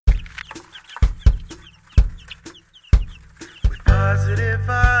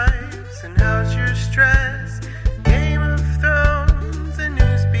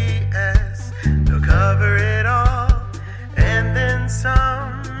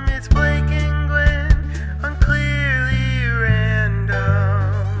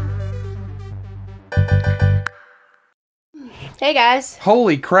Hey guys.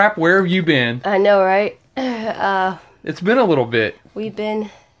 Holy crap, where have you been? I know, right? It's been a little bit. We've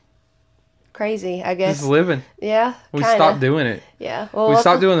been crazy, I guess. Just living. Yeah. We kinda. stopped doing it. Yeah. Well, We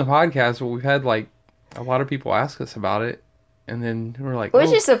stopped doing the podcast, but we've had like a lot of people ask us about it. And then we're like,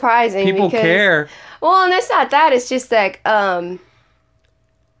 which is surprising. People because, care. Well, and it's not that. It's just like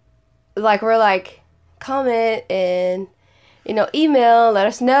we're like, comment and, email, let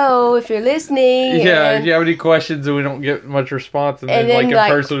us know if you're listening. Yeah, and, if you have any questions and we don't get much response. And then like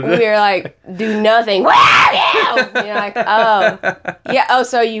in person. we're like, do nothing. Wow! You're like, oh. Yeah,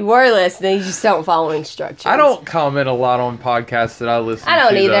 so you were listening, you just don't follow instructions. I don't comment a lot on podcasts that I listen to. I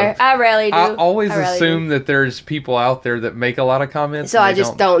don't either. Though. I rarely do. I always assume that there's people out there that make a lot of comments. So I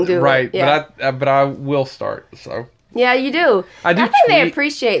just don't do it. Right, yeah. but I will start, so. Yeah, you do. I do. I think they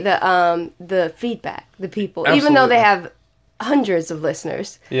appreciate the feedback, the people, Absolutely. even though they have hundreds of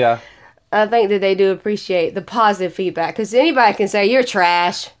listeners. Yeah. I think that they do appreciate the positive feedback because anybody can say you're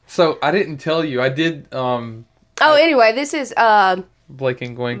trash. So I didn't tell you. I did. Anyway, this is Blake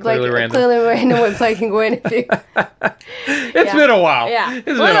and Gwen, clearly random. Clearly random with Blake and Gwen. It's been a while. Yeah, it's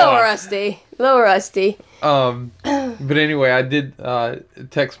been a while. A little rusty. But anyway, I did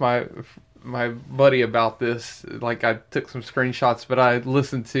text my buddy about this. Like I took some screenshots, but I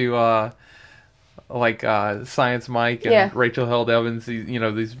listened to Science Mike and Rachel Held Evans.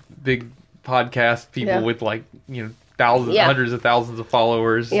 These big podcast people with thousands, hundreds of thousands of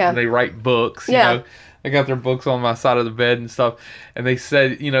followers. Yeah. And they write books. You know, they got their books on my side of the bed and stuff. And they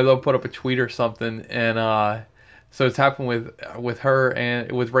said, they'll put up a tweet or something. And so it's happened with her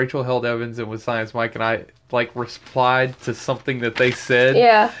and with Rachel Held Evans and with Science Mike. And I replied to something that they said.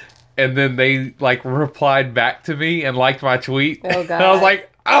 Yeah. And then they replied back to me and liked my tweet. Oh God! And I was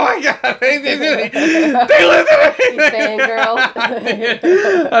like, "Oh my God, they listen to me!" You fangirl.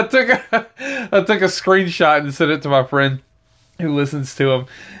 I took a screenshot and sent it to my friend who listens to him,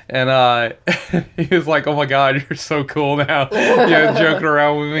 and he was like, "Oh my God, you're so cool now." Joking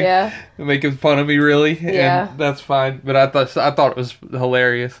around with me, making fun of me, really. Yeah, and that's fine. But I thought it was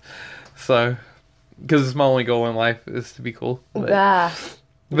hilarious. So, because it's my only goal in life is to be cool.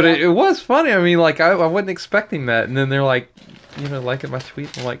 But it was funny. I mean, I wasn't expecting that. And then they're like, liking my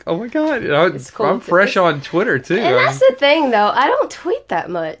tweet. I'm like, oh my God. It's cool. I'm fresh on Twitter, too. And that's the thing, though. I don't tweet that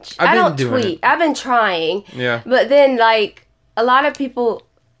much. I don't tweet. I've been trying. Yeah. But then, a lot of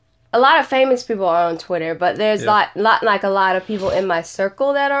famous people are on Twitter. But there's a lot of people in my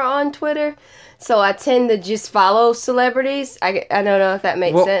circle that are on Twitter. So I tend to just follow celebrities. I don't know if that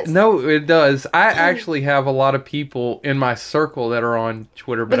makes sense. No, it does. I actually have a lot of people in my circle that are on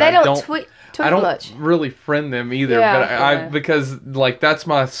Twitter, but they don't tweet I don't much. really friend them either. But because that's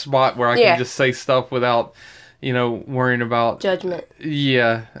my spot where I can just say stuff without, worrying about judgment.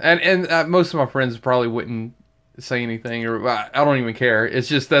 Yeah, and most of my friends probably wouldn't say anything, or I don't even care. It's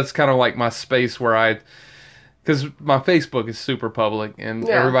just that's kind of like my space where because my Facebook is super public and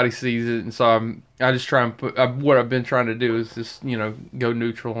everybody sees it, and so I just try and put what I've been trying to do is just go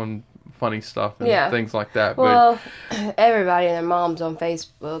neutral and funny stuff and things like that. Well, everybody and their mom's on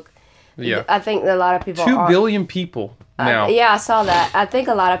Facebook. Yeah, I think that a lot of people. 2 billion people now. I saw that. I think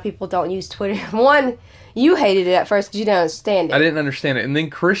a lot of people don't use Twitter. One, you hated it at first because you didn't understand it. I didn't understand it, and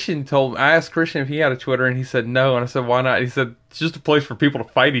then I asked Christian if he had a Twitter, and he said no, and I said why not? He said it's just a place for people to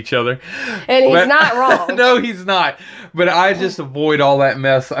fight each other. And he's not wrong. No, he's not. But I just avoid all that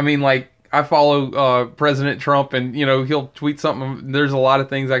mess. I mean, I follow President Trump, and he'll tweet something. There's a lot of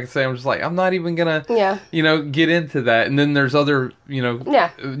things I can say. I'm just like, I'm not even gonna, get into that. And then there's other,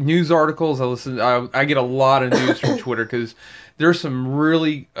 news articles. I get a lot of news from Twitter because there's some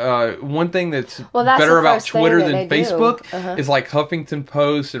really one thing that's better about Twitter than Facebook is Huffington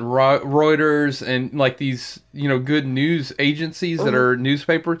Post and Reuters and these good news agencies that are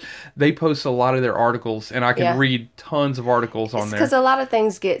newspapers. They post a lot of their articles, and I can read tons of articles on there. Because a lot of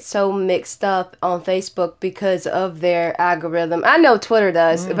things get so mixed up on Facebook because of their algorithm. I know Twitter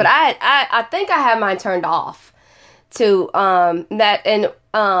does, but I think I have mine turned off to that and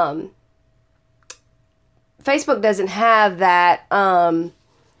Facebook doesn't have that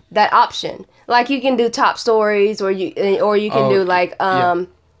that option. You can do top stories, or you can do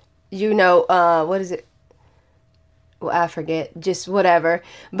what is it? Well, I forget. Just whatever.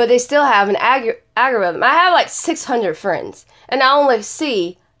 But they still have an algorithm. I have 600 friends, and I only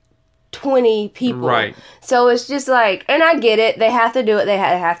see 20 people. Right. So it's just and I get it. They have to do it. They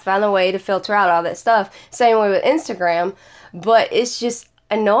have to find a way to filter out all that stuff. Same way with Instagram, but it's just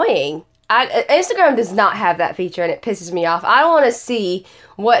annoying. Instagram does not have that feature, and it pisses me off. I want to see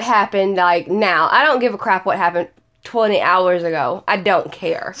what happened now. I don't give a crap what happened 20 hours ago. I don't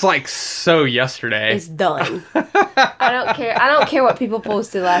care. It's like so yesterday. It's done. I don't care. I don't care what people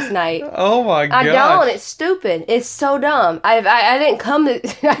posted last night. Oh my god! I don't. It's stupid. It's so dumb. I didn't come to.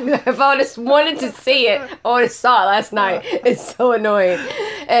 If I just wanted to see it, I would have saw it last night. It's so annoying.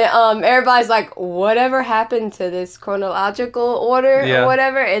 And everybody's like, whatever happened to this chronological order or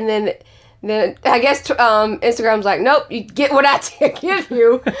whatever, and then I guess Instagram's like, nope, you get what I give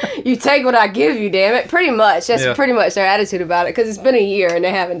you. You take what I give you, damn it. Pretty much. That's pretty much their attitude about it, because it's been a year and they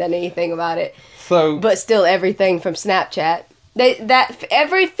haven't done anything about it. But still, everything from Snapchat.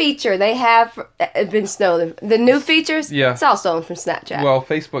 Every feature they have been stolen. The new features, it's all stolen from Snapchat. Well,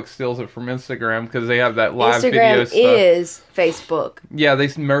 Facebook steals it from Instagram because they have that live video stuff. Instagram is Facebook. Yeah, they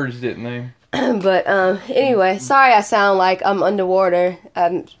merged it, and they... But anyway, sorry I sound like I'm underwater.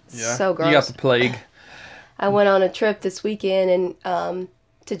 I'm so gross. You got the plague. I went on a trip this weekend and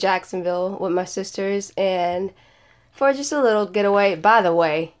to Jacksonville with my sisters, and for just a little getaway. By the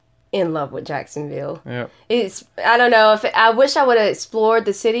way, in love with Jacksonville. Yeah. I don't know I wish I would have explored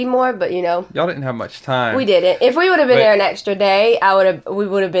the city more, but y'all didn't have much time. We didn't. If we would have been there an extra day, we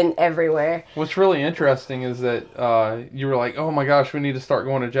would have been everywhere. What's really interesting is that you were like, "Oh my gosh, we need to start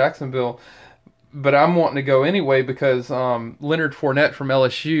going to Jacksonville." But I'm wanting to go anyway because Leonard Fournette from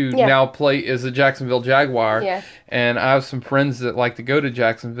LSU now is a Jacksonville Jaguar. Yeah. And I have some friends that like to go to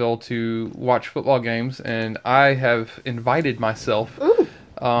Jacksonville to watch football games, and I have invited myself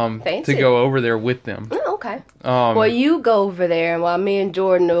to go over there with them. Oh, okay. Well, you go over there while me and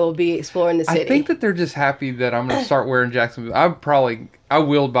Jordan will be exploring the city. I think that they're just happy that I'm going to start wearing Jacksonville. I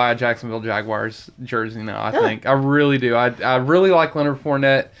will buy a Jacksonville Jaguars jersey now, I think. I really do. I really like Leonard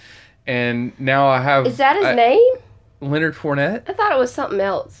Fournette. And now I have... Is that his name? Leonard Fournette? I thought it was something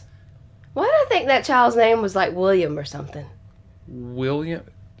else. Why did I think that child's name was like William or something? William?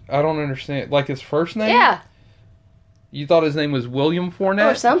 I don't understand. Like his first name? Yeah. You thought his name was William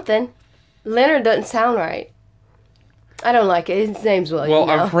Fournette? Or something. Leonard doesn't sound right. I don't like it. His name's William. Well,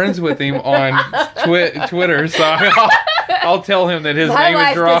 I'm friends with him on Twitter, so I'll tell him that his name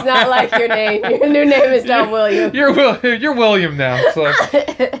is wrong. My wife does not like your name. Your new name is not William. You're William now. So,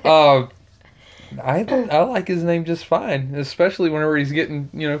 I like his name just fine, especially whenever he's getting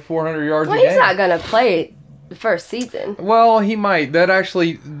 400 yards a game. Well, he's not gonna play the first season. Well, he might. That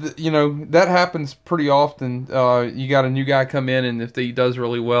actually, that happens pretty often. You got a new guy come in, and if he does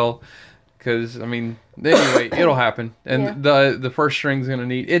really well, because anyway, it'll happen. And the first string's going to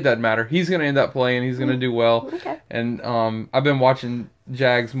need... It doesn't matter. He's going to end up playing. He's going to do well. Okay. And I've been watching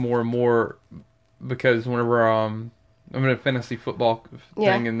Jags more and more because whenever I'm in a fantasy football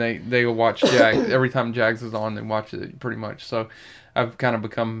thing, and they will watch Jags. Every time Jags is on, they watch it pretty much. So I've kind of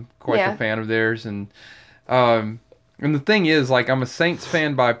become quite a fan of theirs. And the thing is, like, I'm a Saints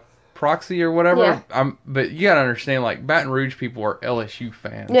fan by proxy or whatever. But you gotta understand, like, Baton Rouge people are LSU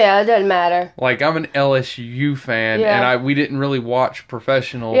fans. Yeah, it doesn't matter. Like, I'm an LSU fan, and we didn't really watch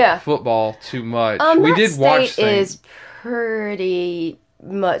professional football too much. We did watch things. Is pretty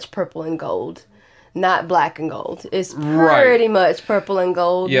much purple and gold, not black and gold. It's pretty much purple and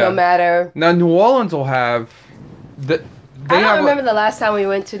gold, no matter. Now, New Orleans will have the. I don't remember the last time we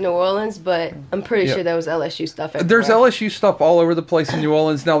went to New Orleans, but I'm pretty sure there was LSU stuff everywhere. There's LSU stuff all over the place in New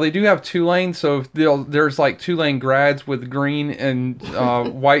Orleans. Now, they do have Tulane, so there's like Tulane grads with green and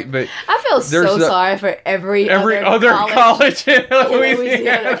white, but... I feel so sorry for every other college in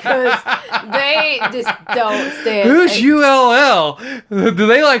Louisiana, because they just don't stand... Who's ULL? Do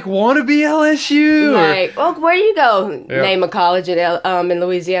they, like, want to be LSU? Like, well, where do you go? Name a college in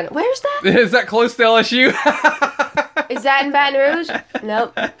Louisiana. Where's that? Is that close to LSU? Is that in Baton Rouge?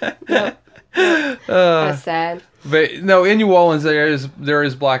 Nope. That's sad. But no, in New Orleans there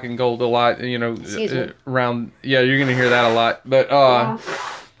is black and gold a lot. Around. Yeah, you're gonna hear that a lot. But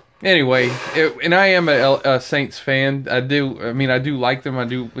anyway, and I am a Saints fan. I do like them. I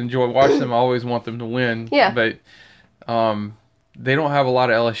do enjoy watching them. I always want them to win. Yeah. But they don't have a lot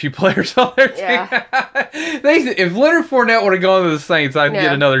of LSU players on their team. Yeah. If Leonard Fournette would have gone to the Saints, I'd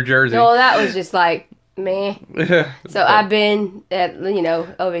get another jersey. Well, that was just like. Meh. So I've been at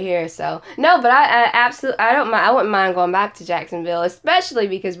over here. So no, but I absolutely don't mind. I wouldn't mind going back to Jacksonville, especially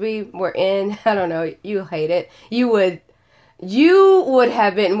because we were in. I don't know. You hate it. You would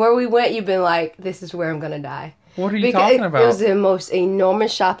have been where we went. You've been like, this is where I'm gonna die. What are you talking about? It was the most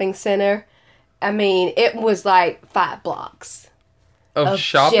enormous shopping center. I mean, it was like 5 blocks of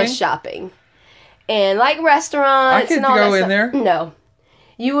shopping. Just shopping, and like restaurants. I could and all go that in there. No.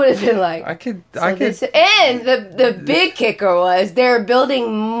 You would have been like... I could... And the big kicker was they're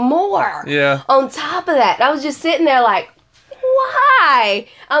building more on top of that. I was just sitting there like, why?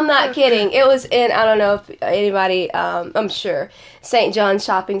 I'm not kidding. It was in, I don't know if anybody, I'm sure, St. John's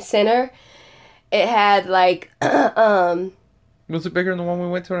Shopping Center. It had like, Was it bigger than the one we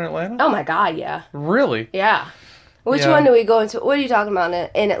went to in Atlanta? Oh my God, yeah. Really? Yeah. Which one do we go into? What are you talking about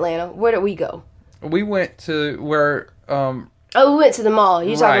in Atlanta? Where did we go? We went to where, we went to the mall.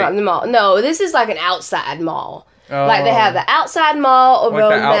 You're talking about the mall. No, this is like an outside mall. Like they have the outside mall over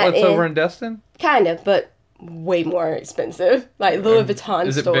like the outlets over in Destin? Kind of, but way more expensive. Like Louis Vuitton store.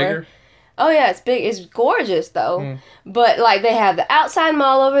 Is it bigger? Oh yeah, it's big. It's gorgeous though. But like they have the outside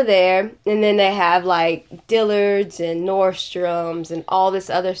mall over there, and then they have like Dillard's and Nordstrom's and all this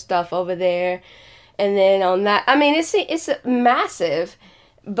other stuff over there. And then on that, I mean, it's massive,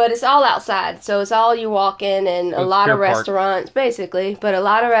 but it's all outside. So it's all you walk in, and a lot of restaurants, basically. But a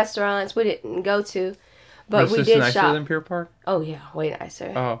lot of restaurants we didn't go to. But we did nicer shop. Than Pier Park? Oh yeah, way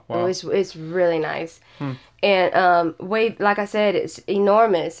nicer. Oh wow, it's really nice, and like I said, it's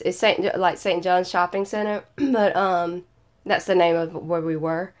enormous. It's St. John's Shopping Center, but that's the name of where we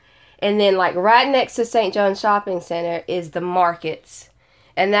were, and then like right next to St. John's Shopping Center is the markets,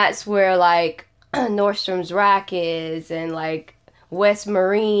 and that's where like Nordstrom's Rack is, and like West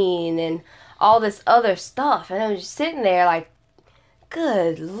Marine, and all this other stuff, and I was just sitting there like.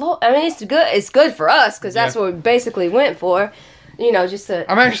 Good Lord. I mean, it's good. It's good for us because that's what we basically went for. You know, just to...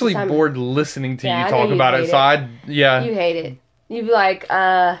 I'm actually bored listening to you talk about it, so You hate it. You'd be like,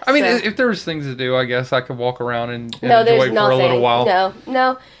 I mean, if there was things to do, I guess I could walk around and enjoy it for a little while.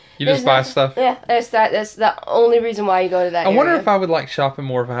 No. You just buy stuff? Yeah, that's the only reason why you go to that area. I wonder if I would like shopping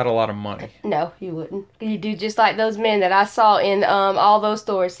more if I had a lot of money. No, you wouldn't. You do just like those men that I saw in all those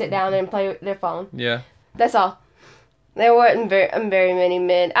stores sit down and play with their phone. Yeah. That's all. There weren't very many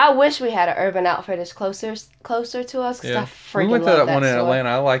men. I wish we had an Urban Outfitters closer to us. Cause I freaking we went to that one in Atlanta.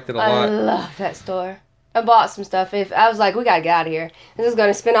 I liked it a lot. I love that store. I bought some stuff. I was like, we gotta get out of here. This is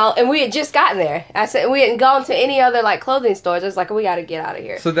gonna spend all. And we had just gotten there. I said we hadn't gone to any other like clothing stores. I was like, we gotta get out of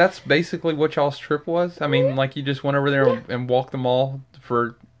here. So that's basically what y'all's trip was. I mean, like you just went over there and walked the mall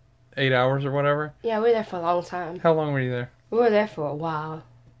for 8 hours or whatever. Yeah, we were there for a long time. How long were you there? We were there for a while.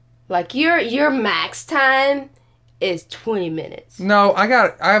 Like your max time is 20 minutes. No,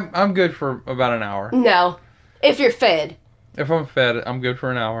 I'm good for about an hour. No. If you're fed. If I'm fed, I'm good for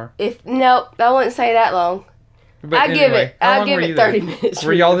an hour. Nope, I wouldn't say that long. But I'll give it 30 minutes.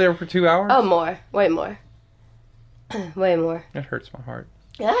 Were y'all there for 2 hours? Oh, more. Way more. Way more. That hurts my heart.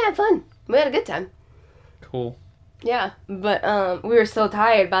 Yeah, I had fun. We had a good time. Cool. Yeah, but we were so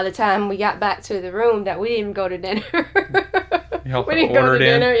tired by the time we got back to the room that we didn't even go to dinner. We didn't go to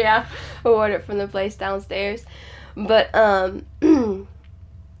dinner, yeah. We ordered from the place downstairs. But I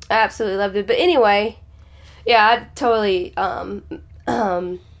absolutely loved it. But anyway, yeah, I'd totally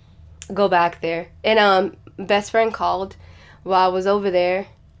go back there. And best friend called while I was over there,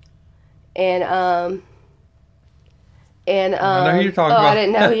 and I know who you're talking about. I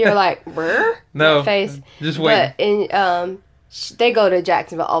didn't know you're like brr. No, face. Just wait. But and they go to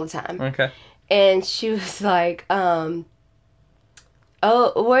Jacksonville all the time. Okay. And she was like, oh,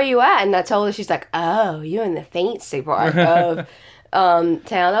 where are you at? And I told her, she's like, oh, you're in the fancy part of town.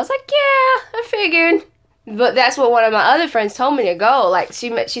 I was like, yeah, I figured. But that's what one of my other friends told me to go. Like,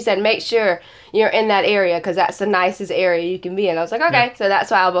 she said, make sure you're in that area because that's the nicest area you can be in. I was like, okay. Yeah. So that's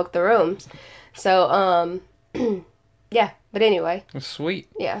why I booked the rooms. So, yeah. But anyway. Sweet.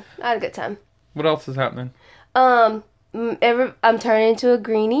 Yeah, I had a good time. What else is happening? I'm turning into a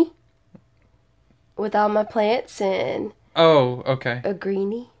greenie with all my plants and... Oh, okay. A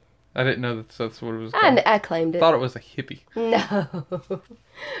greenie. I didn't know that's what it was called. I claimed it. Thought it was a hippie. No.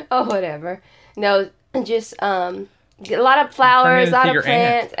 Oh, whatever. No, just a lot of flowers, a lot of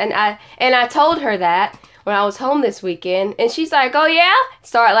plants, and I told her that when I was home this weekend, and she's like, "Oh yeah,"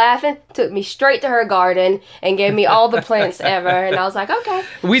 started laughing, took me straight to her garden and gave me all the plants ever, and I was like, "Okay."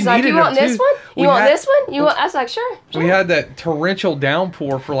 She's like, "You want this one? You want this one? You want?" I was like, "Sure." We had that torrential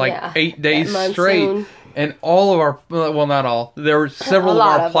downpour for like 8 days straight. And all of our, well, not all, there were several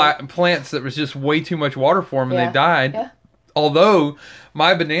of our plants that was just way too much water for them and they died. Yeah. Although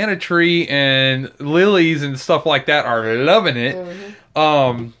my banana tree and lilies and stuff like that are loving it.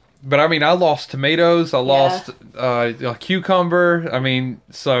 Mm-hmm. But I mean, I lost tomatoes. I lost a cucumber. I mean,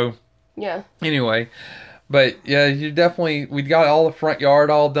 so. Yeah. Anyway. But yeah, we got all the front yard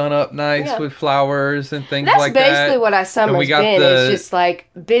all done up nice with flowers and things like that. That's basically what our summer's been. It's just like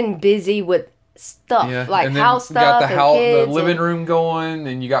been busy with stuff like house stuff. You got the living room going,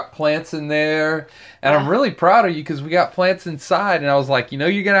 and you got plants in there. And I'm really proud of you because we got plants inside. And I was like,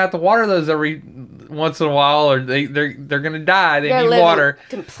 you're gonna have to water those every once in a while, or they're gonna die. They need water.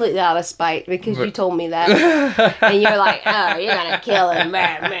 Completely out of spite because you told me that, and you're like, oh, you're gonna kill him,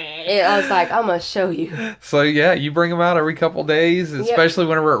 man. I was like, I'm gonna show you. So yeah, you bring them out every couple days, especially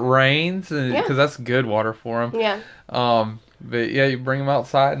whenever it rains, because that's good water for them. Yeah. But yeah, you bring them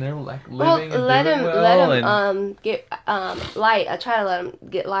outside and they're like living and let doing them get light. I try to let them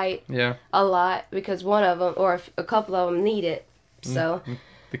get light. Yeah. A lot because one of them or a couple of them need it. So.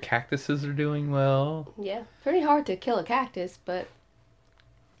 The cactuses are doing well. Yeah, pretty hard to kill a cactus, but.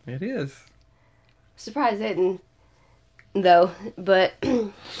 It is. Surprised it didn't, though. But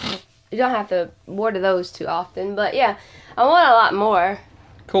you don't have to water those too often. But yeah, I want a lot more.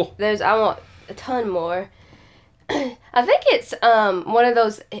 Cool. I want a ton more. I think it's one of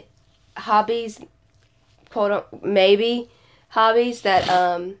those hobbies, maybe hobbies that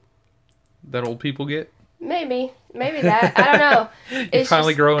that old people get. Maybe that I don't know. You're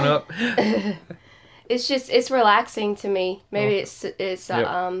finally growing up. It's relaxing to me. Maybe it's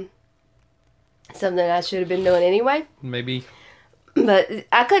something I should have been doing anyway. Maybe. But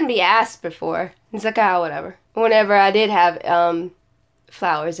I couldn't be asked before. It's like whatever. Whenever I did have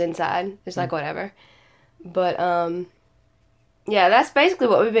flowers inside, it's like whatever. But, yeah, that's basically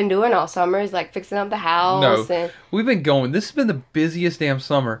what we've been doing all summer is, like, fixing up the house. No, we've been going. This has been the busiest damn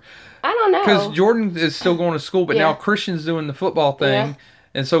summer. I don't know. Because Jordan is still going to school, but now Christian's doing the football thing. Yeah.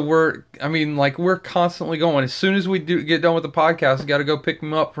 And so we're constantly going. As soon as we get done with the podcast, we got to go pick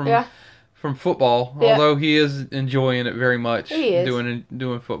him up from football. Yeah. Although he is enjoying it very much. He is.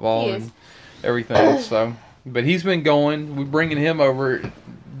 Doing football and everything. So, but he's been going. We're bringing him over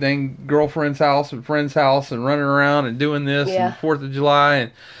then girlfriend's house and friend's house and running around and doing this and 4th of July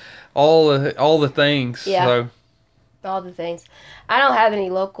and all the things. Yeah. So. All the things. I don't have any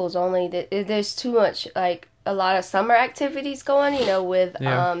locals, only there's too much, like, a lot of summer activities going, with,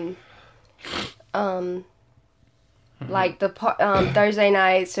 like the Thursday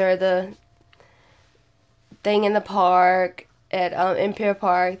nights or the thing in the park at Imperial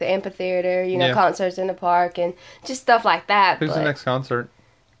Park, the amphitheater, concerts in the park and just stuff like that. Who's the next concert?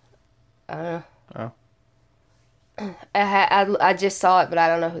 I don't know. Oh. I just saw it, but I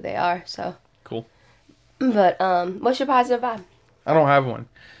don't know who they are, so. Cool. But, what's your positive vibe? I don't have one.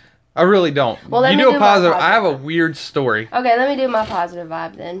 I really don't. Well, let me do a positive. I have a weird story. Okay, let me do my positive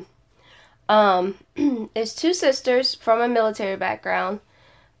vibe then. It's two sisters from a military background,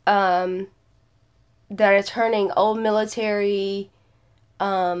 that are turning old military,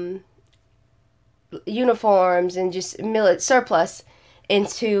 uniforms and just surplus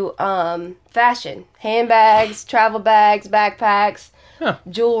into fashion. Handbags, travel bags, backpacks,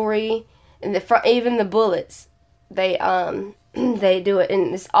 jewelry, and even the bullets. They do it,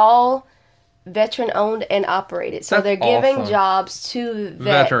 and it's all veteran owned and operated. So they're giving jobs to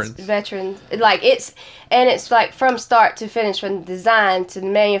veterans. Like it's like from start to finish, from design to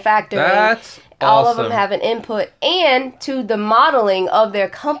manufacturing. That's all of them have an input, and to the modeling of their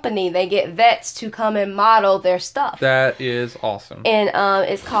company, they get vets to come and model their stuff. That is awesome. And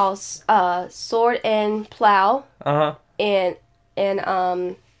it's called Sword and Plow. And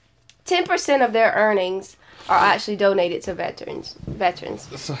 10% of their earnings are actually donated to veterans.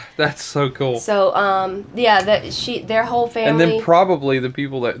 That's so cool. So their whole family. And then probably the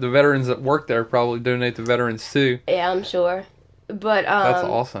veterans that work there probably donate to veterans too. Yeah, I'm sure. But that's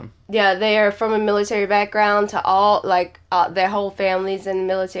awesome. Yeah, they are from a military background to all their whole families in the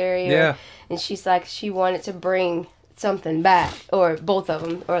military. And she's like, she wanted to bring something back, or both of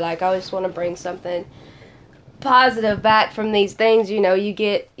them, or like, I just want to bring something positive back from these things. You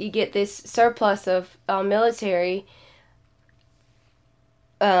get this surplus of military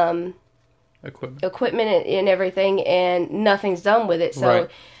equipment and everything, and nothing's done with it. So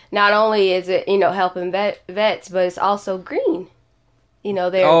not only is it helping vets, but it's also green.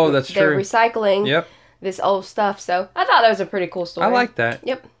 They're recycling this old stuff. So I thought that was a pretty cool story. I like that.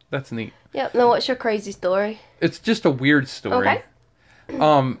 Yep. That's neat. Yep. Now what's your crazy story? It's just a weird story.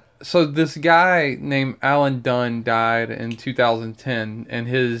 Okay. So this guy named Alan Dunn died in 2010, and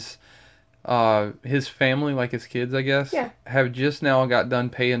his family, like his kids, I guess, have just now got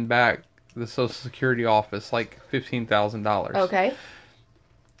done paying back the Social Security office like $15,000. Okay.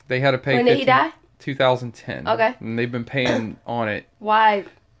 They had to pay. When did he die? 2010. Okay. And they've been paying on it. Why?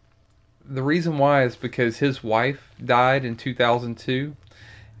 The reason why is because his wife died in 2002,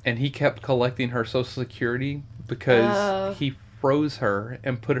 and he kept collecting her Social Security because he froze her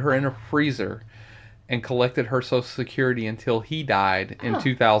and put her in a freezer and collected her Social Security until he died in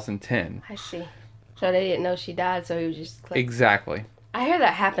 2010. I see. So they didn't know she died, so he was just collecting. Exactly. I hear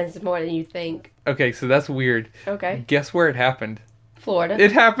that happens more than you think. Okay, so that's weird. Okay. Guess where it happened? Florida.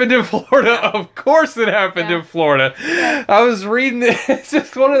 It happened in Florida. Of course it happened in Florida. Yeah. I was reading it. It's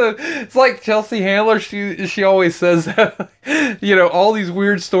just one of the... It's like Chelsea Handler. She always says that, you know, all these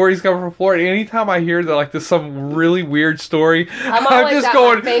weird stories come from Florida. Anytime I hear that, like, there's some really weird story, I'm just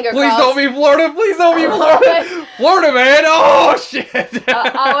going, please don't be Florida. Please don't be Florida. Florida, man. Oh, shit.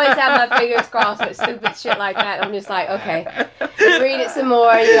 I always have my fingers crossed with stupid shit like that. I'm just like, okay. Read it some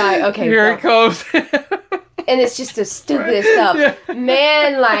more. And you're like, okay. Here it comes. And it's just the stupidest stuff. Yeah.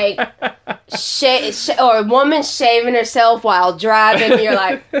 Man, like, or a woman shaving herself while driving. You're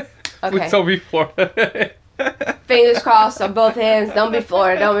like, okay. Please don't be Florida. Fingers crossed on both hands. Don't be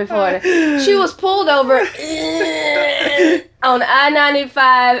Florida. Don't be Florida. She was pulled over on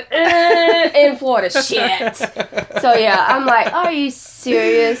I-95 in Florida. Shit. So, yeah, I'm like, are you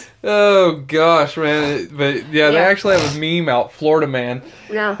serious? Oh, gosh, man. But, yeah, they actually have a meme out, Florida Man.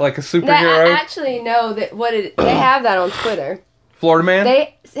 No. Like a superhero. I actually know that they have that on Twitter. Florida Man?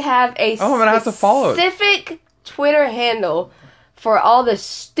 They have a I'm gonna have to follow it. Specific Twitter handle for all the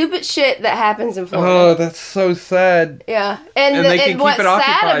stupid shit that happens in Florida. Oh, that's so sad. Yeah, and they can keep it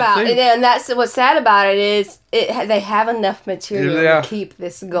occupied too. And that's what's sad about it is they have enough material to keep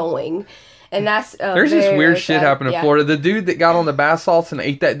this going, and that's there's just weird shit happening in Florida. The dude that got on the bath salts and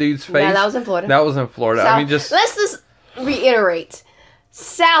ate that dude's face. Yeah, that was in Florida. That was in Florida. I mean, let's just reiterate,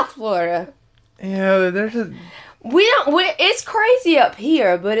 South Florida. Yeah, there's a. It's crazy up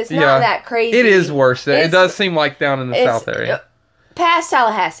here, but it's not that crazy. It is worse. It does seem like down in the south area. Past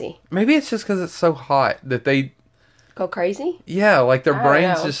Tallahassee. Maybe it's just because it's so hot that they go crazy. Yeah, like their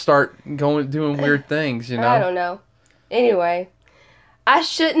brains just start doing weird things. You know. I don't know. Anyway, I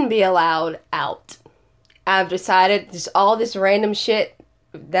shouldn't be allowed out. I've decided just all this random shit.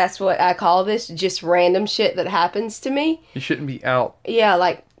 That's what I call this. Just random shit that happens to me. You shouldn't be out. Yeah,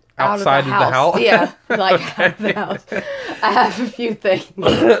 like. Outside of the house? Yeah, like out of the house. I have a few things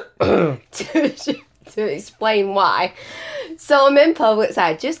to explain why. So I'm in Publix.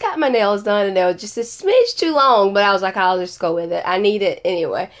 I just got my nails done and they were just a smidge too long, but I was like, I'll just go with it. I need it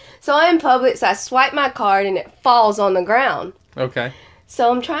anyway. So I'm in Publix. I swipe my card and it falls on the ground. Okay.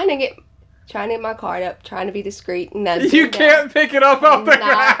 So I'm trying to get my card up, trying to be discreet. And you can't pick it up off the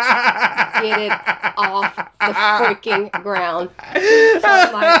ground. Get it off the freaking ground. So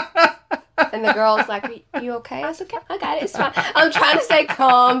I'm like, and the girl's like, you okay? I was like, I got it. It's fine. I'm trying to stay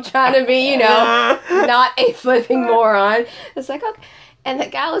calm, trying to be, not a flipping moron. It's like, okay. And the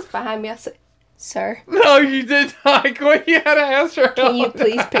guy was behind me. I said, sir. No, you did not. You had to ask her. Can you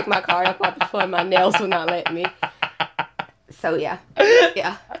please pick my card up off the floor? My nails will not let me. So, yeah.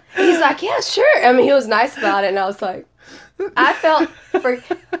 He's like, yeah, sure. I mean, he was nice about it, and I was like, I felt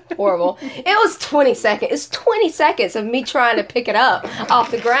horrible. It was 20 seconds. It's 20 seconds of me trying to pick it up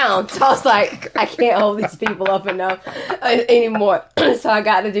off the ground. So I was like, I can't hold these people up enough anymore. So I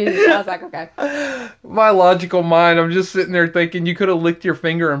got to do this. I was like, okay. My logical mind, I'm just sitting there thinking you could have licked your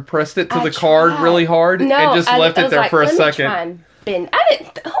finger and pressed it to the card really hard and just left it there for a second. I didn't.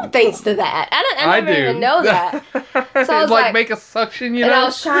 Who thinks to that? I never even know that. So I was like make a suction, And I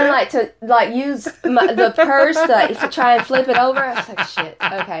was trying to use the purse to try and flip it over. I was like, shit.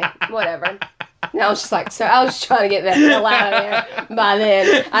 Okay, whatever. And I was just like, so I was trying to get that hell out of there. By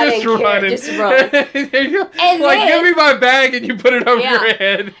then, I didn't care. Just run. And like, give me my bag, and you put it over your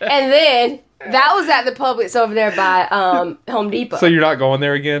head. And then that was at the Publix over there by Home Depot. So you're not going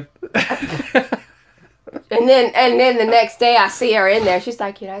there again? And then the next day I see her in there. She's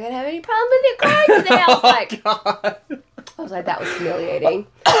like, "You're not gonna have any problem with your card today." I was like, that was humiliating.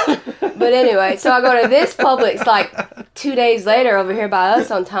 But anyway, so I go to this Publix like 2 days later over here by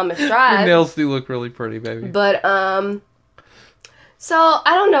us on Thomas Drive. Your nails do look really pretty, baby. But so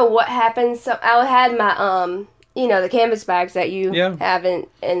I don't know what happened. So I had my the canvas bags that you have in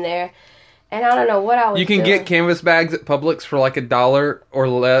there. And I don't know what I was doing. You can get canvas bags at Publix for like $1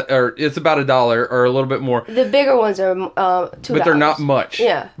 or it's about $1 or a little bit more. The bigger ones are $2. But they're not much.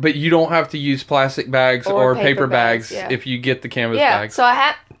 Yeah. But you don't have to use plastic bags or paper bags if you get the canvas bags. So I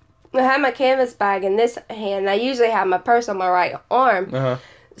had my canvas bag in this hand. I usually have my purse on my right arm. Uh-huh.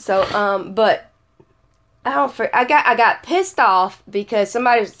 So but I got pissed off because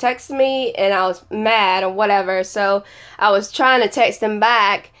somebody was texting me and I was mad or whatever. So I was trying to text them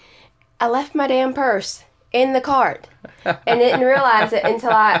back. I left my damn purse in the cart and didn't realize it until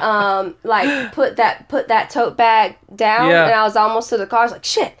I put that tote bag down and I was almost to the car. I was like,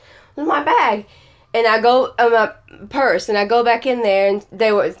 shit, where's my bag? And I go my purse and I go back in there and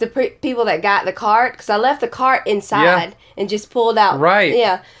they were the people that got the cart because I left the cart inside and just pulled out. Right.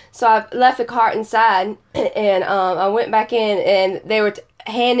 Yeah. So I left the cart inside and I went back in and they were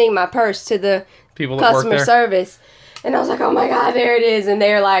handing my purse to the people that customer service. And I was like, oh my God, there it is. And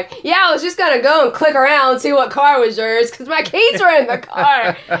they're like, yeah, I was just going to go and click around and see what car was yours because my keys were in the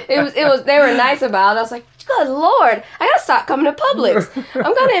car. They were nice about it. I was like, good Lord, I got to stop coming to Publix.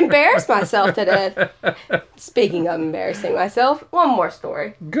 I'm going to embarrass myself to death. Speaking of embarrassing myself, one more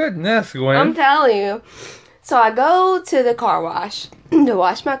story. Goodness, Gwen. I'm telling you. So I go to the car wash to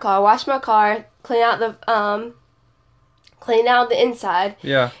wash my car, clean out the inside.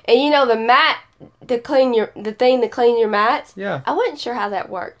 Yeah. And you know the mat the thing to clean your mats. Yeah. I wasn't sure how that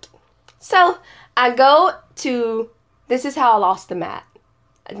worked. So I go to, this is how I lost the mat.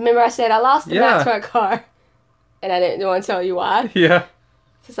 Remember I said I lost the mat to my car. And I didn't want to tell you why. Yeah.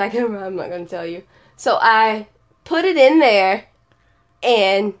 It's like, I'm not going to tell you. So I put it in there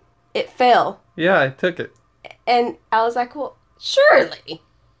and it fell. Yeah, I took it. And I was like, well, surely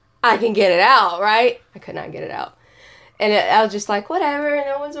I can get it out, right? I could not get it out. And I was just like, whatever,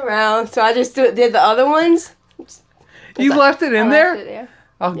 no one's around. So I just did the other ones. You left it in there? Left it there.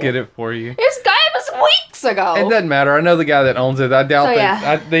 I'll get it for you. This guy was weeks ago. It doesn't matter. I know the guy that owns it. I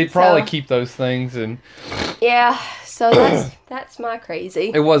doubt they probably keep those things. And yeah, so that's my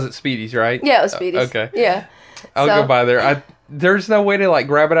crazy. It was at Speedy's, right? Yeah, it was Speedy's. Okay. Yeah. I'll go by there. There's no way to like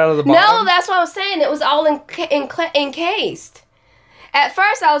grab it out of the bottom? No, that's what I was saying. It was all encased. At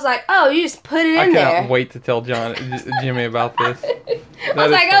first, I was like, "Oh, you just put it in there." I cannot wait to tell Jimmy about this. I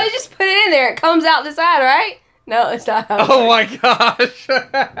was like, "Oh, you just put it in there. It comes out the side, right?" No, it's not. Oh my gosh!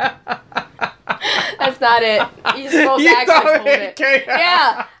 That's not it. You're supposed to actually hold it.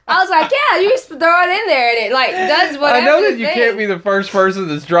 Yeah, I was like, "Yeah, you just throw it in there, and it like does whatever." I know that you can't be the first person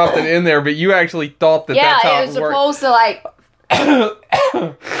that's dropped it in there, but you actually thought that that's how it worked. Yeah, it was supposed to like.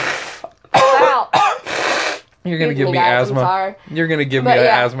 Wow. You're going to give me asthma. You're going to give me an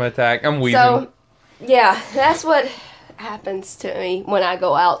asthma attack. I'm wheezing. So, yeah, that's what happens to me when I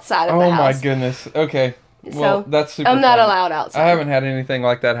go outside of the house. Oh, my goodness. Okay. Well, that's super I'm not fun. allowed outside. I haven't had anything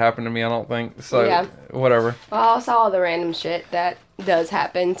like that happen to me, I don't think. So, whatever. Well, I saw all the random shit that does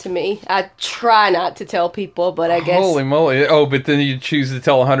happen to me. I try not to tell people, but I guess... Holy moly. Oh, but then you choose to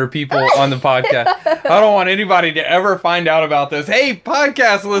tell 100 people on the podcast. I don't want anybody to ever find out about this. Hey,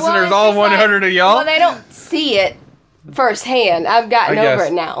 podcast listeners, all 100 of y'all. Well, they don't see it firsthand. I've gotten over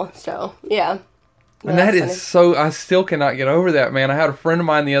it now, so, yeah. And that is funny. So... I still cannot get over that, man. I had a friend of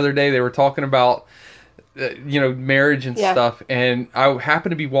mine the other day. They were talking about... marriage and stuff, and I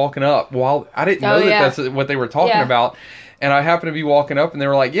happened to be walking up while I didn't know that that's what they were talking about, and I happened to be walking up, and they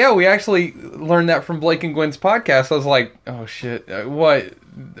were like, "Yeah, we actually learned that from Blake and Gwen's podcast." I was like, "Oh shit,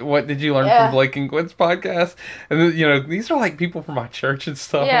 what did you learn from Blake and Gwen's podcast?" And then, these are like people from my church and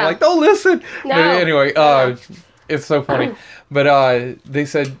stuff. I'm like, "Don't listen." No. But anyway, it's so funny. But they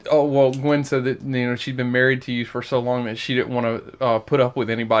said, oh, well, Gwen said that, she'd been married to you for so long that she didn't want to put up with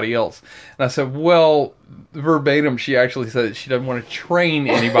anybody else. And I said, well, verbatim, she actually said that she doesn't want to train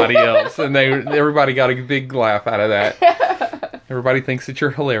anybody else. And everybody got a big laugh out of that. Everybody thinks that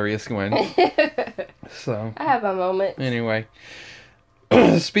you're hilarious, Gwen. So I have a moment. Anyway.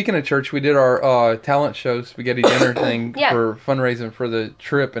 Speaking of church, we did our talent show, spaghetti dinner thing for fundraising for the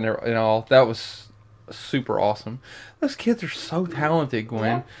trip and all. That was super awesome. Those kids are so talented, Gwen.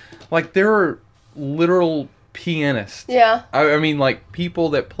 Yeah. Like, they're literal pianists. Yeah. I mean, like, people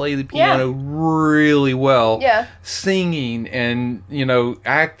that play the piano really well. Yeah. Singing and,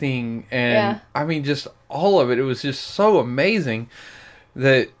 acting and, I mean, just all of it. It was just so amazing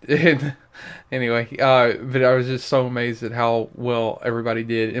that... Anyway, but I was just so amazed at how well everybody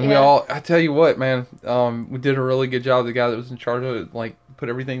did. And I tell you what, man, we did a really good job. The guy that was in charge of it, like, put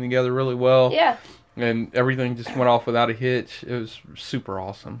everything together really well. Yeah. And everything just went off without a hitch. It was super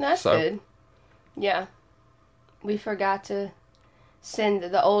awesome. That's good. Yeah. We forgot to send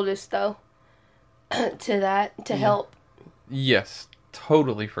the oldest, though, to help. Yes,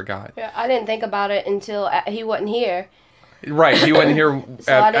 totally forgot. Yeah, I didn't think about it until he wasn't here. Right, he wasn't here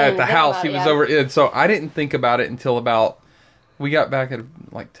at the house. He was over. And so I didn't think about it until about, we got back at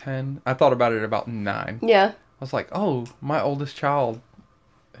like 10. I thought about it at about 9. Yeah. I was like, oh, my oldest child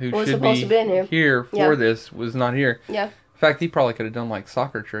who should be here for this was not here. Yeah. In fact, he probably could have done like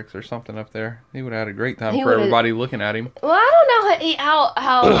soccer tricks or something up there. He would have had a great time for everybody looking at him. Well, I don't know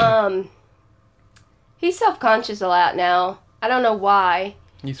how he's self-conscious a lot now. I don't know why.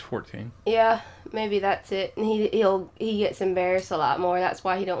 He's 14. Yeah, maybe that's it. And he gets embarrassed a lot more. That's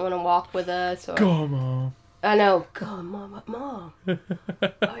why he don't want to walk with us. Or, go on, Mom. I know. Go on, Mom.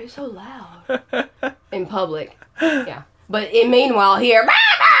 Oh, you're so loud. In public. Yeah. But meanwhile here,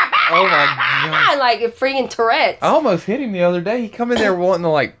 oh my God, like a freaking Tourette's. I almost hit him the other day. He come in there wanting to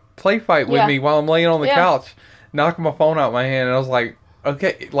like play fight with me while I'm laying on the couch, knocking my phone out of my hand, and I was like,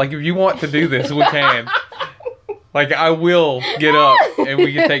 okay, like if you want to do this, we can. Like, I will get up and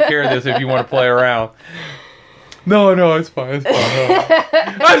we can take care of this if you want to play around. No, it's fine. It's fine.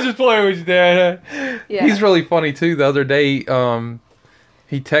 I was just playing with you, Dad. Yeah. He's really funny, too. The other day,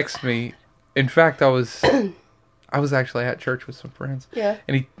 he texted me. In fact, I was actually at church with some friends. Yeah.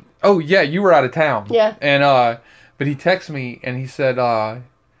 And you were out of town. Yeah. And, but he texted me and he said,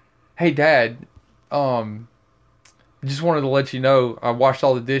 hey, Dad, just wanted to let you know I washed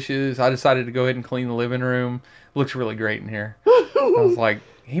all the dishes. I decided to go ahead and clean the living room. Looks really great in here. I was like,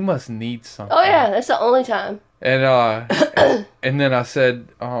 he must need something. Oh, yeah. That's the only time. And and then I said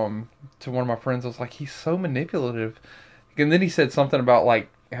to one of my friends, I was like, he's so manipulative. And then he said something about, like,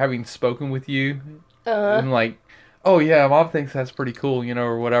 having spoken with you. And, like, oh, yeah, Mom thinks that's pretty cool,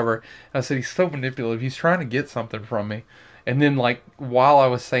 or whatever. And I said, he's so manipulative. He's trying to get something from me. And then, like, while I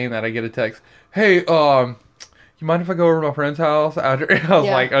was saying that, I get a text. Hey, you mind if I go over to my friend's house? After I was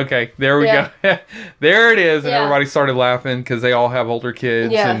like, okay, there we go. There it is. And everybody started laughing because they all have older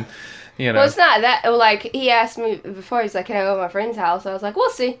kids. Yeah. And, Well, it's not that. Like, he asked me before, he's like, can I go to my friend's house? I was like, we'll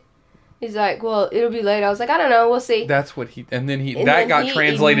see. He's like, well, it'll be late. I was like, I don't know. We'll see. That's what that got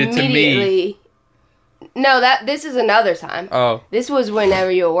translated to me. No, this is another time. Oh. This was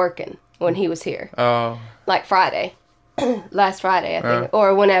whenever you were working, when he was here. Oh. Like Friday. Last Friday, I think.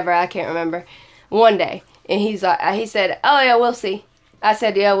 Or whenever, I can't remember. One day. And he said, oh, yeah, we'll see. I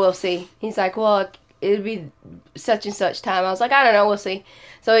said, yeah, we'll see. He's like, well, it'll be such and such time. I was like, I don't know, we'll see.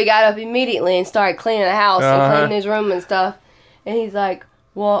 So he got up immediately and started cleaning the house and cleaning his room and stuff. And he's like,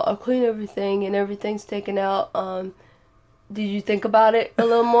 well, I cleaned everything and everything's taken out. Did you think about it a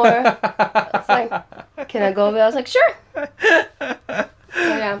little more? I was like, can I go over there? I was like, sure. So,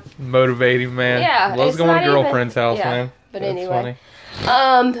 yeah. Motivating, man. Yeah. Loves going to girlfriend's house, man. But that's anyway. Funny.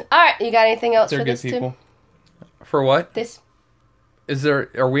 All right. You got anything else for this, people. For what? This.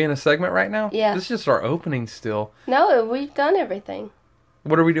 Are we in a segment right now? Yeah. This is just our opening still. No, we've done everything.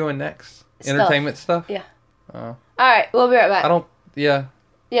 What are we doing next? Entertainment stuff? Yeah. All right. We'll be right back. Yeah.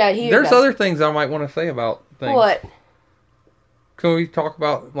 Yeah, there's other things I might want to say about things. What? Can we talk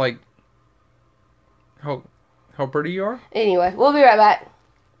about, like, how pretty you are? Anyway, we'll be right back.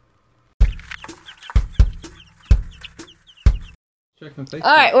 All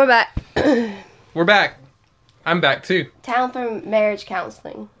right, we're back. We're back. I'm back, too. Time for marriage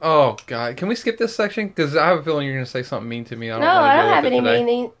counseling. Oh, God. Can we skip this section? Because I have a feeling you're going to say something mean to me. I don't have any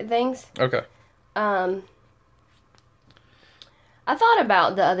mean things. Okay. I thought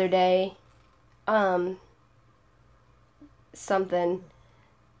about the other day, something.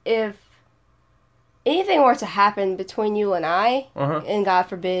 If anything were to happen between you and I, and God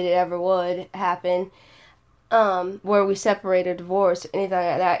forbid it ever would happen, where we separate or divorce, anything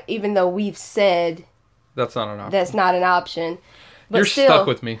like that, even though we've said that's not an option. That's not an option. But you're still, stuck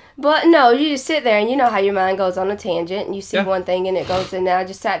with me. But no, you just sit there and you know how your mind goes on a tangent and you see one thing and it goes, and I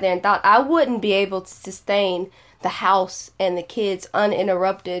just sat there and thought I wouldn't be able to sustain the house and the kids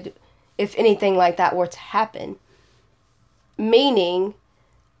uninterrupted if anything like that were to happen. Meaning,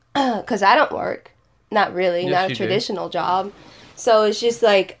 because I don't work. Not really. Not a traditional job. So it's just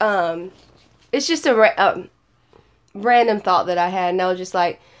like, it's just a random thought that I had. And I was just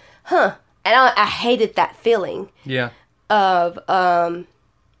like, huh. And I hated that feeling. Yeah. Of,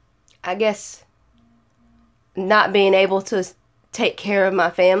 I guess, not being able to take care of my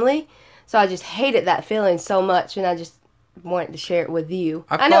family. So I just hated that feeling so much, and I just wanted to share it with you.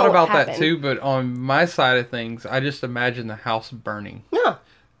 I thought about that too, but on my side of things, I just imagine the house burning. No.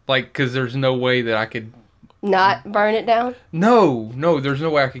 Like, because there's no way that I could... Not burn it down? No, there's no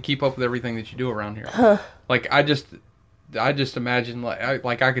way I could keep up with everything that you do around here. Huh. Like, I just imagine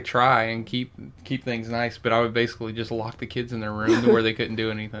like I could try and keep things nice, but I would basically just lock the kids in their room to where they couldn't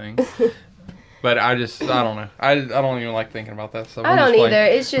do anything. But I don't know. I don't even like thinking about that stuff. I don't either.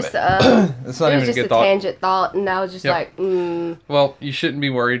 It's just it's not even a good thought. Tangent thought, and I was just like, Well, you shouldn't be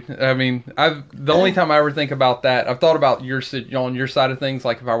worried. I mean, the only time I ever think about that, I've thought about on your side of things,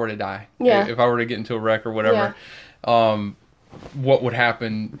 like if I were to die, if I were to get into a wreck or whatever, what would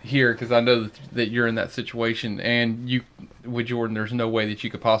happen here? Because I know that you're in that situation, and you with Jordan, there's no way that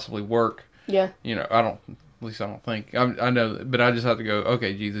you could possibly work. Yeah. At least I don't think. I know, but I just have to go,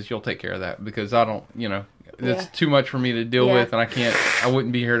 okay, Jesus, you'll take care of that, because I don't, it's too much for me to deal with, and I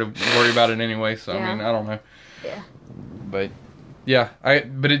wouldn't be here to worry about it anyway, so, I mean, I don't know. Yeah. But,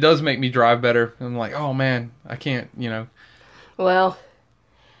 but it does make me drive better. I'm like, oh, man, I can't, Well,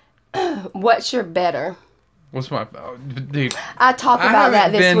 what's your better? What's my, dude. I talked about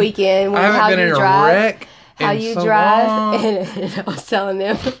that this weekend. I haven't been in a wreck how you drive, and I was telling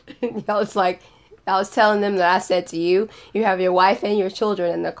them, I was telling them that I said to you, you have your wife and your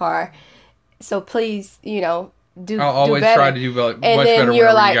children in the car. So please, I'll always better. try to do much and better. And then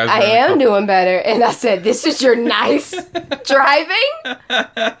you're like, I am doing better. And I said, this is your nice driving?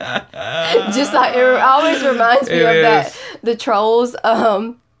 Just like, it always reminds me of that, the Trolls,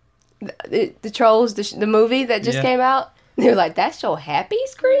 the Trolls, the movie that just came out. They're like, that's your happy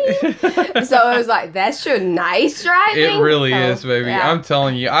screen? So it was like, that's your nice driving? It really is, baby. Yeah. I'm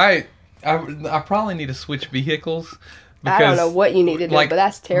telling you, I probably need to switch vehicles. Because, I don't know what you need to do, but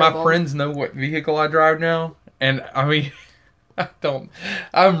that's terrible. My friends know what vehicle I drive now. And I mean,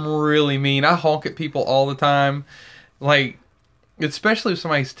 I'm really mean. I honk at people all the time. Like, especially if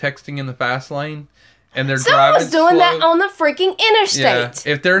somebody's texting in the fast lane and they're driving slow. Someone's doing that on the freaking interstate.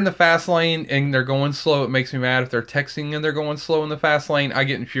 Yeah, if they're in the fast lane and they're going slow, it makes me mad. If they're texting and they're going slow in the fast lane, I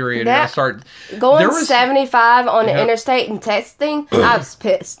get infuriated. I start going 75 on the interstate and texting. I was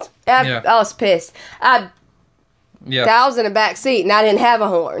pissed. I was pissed. I was in the back seat and I didn't have a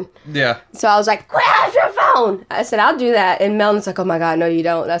horn. Yeah. So I was like, grab your phone. I said, I'll do that. And Melvin's like, oh my God, no you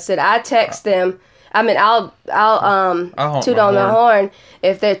don't. And I said, I text them. I mean, I'll toot on the horn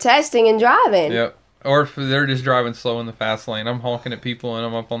if they're texting and driving. Yep. Or if they're just driving slow in the fast lane. I'm honking at people and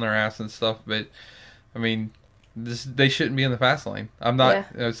I'm up on their ass and stuff. But, I mean, they shouldn't be in the fast lane. I'm not.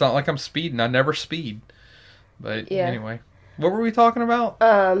 Yeah. It's not like I'm speeding. I never speed. But anyway. What were we talking about?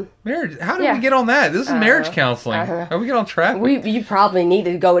 Marriage. How did we get on that? This is marriage counseling. How did we get on track? You probably need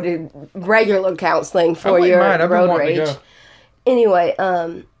to go to regular counseling for your road rage. Anyway,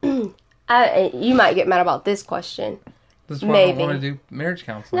 you might get mad about this question. This is why I don't want to do marriage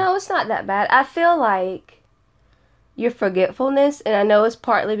counseling. No, it's not that bad. I feel like your forgetfulness, and I know it's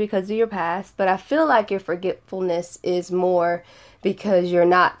partly because of your past, but I feel like your forgetfulness is more because you're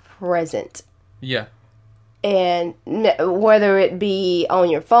not present. Yeah. And whether it be on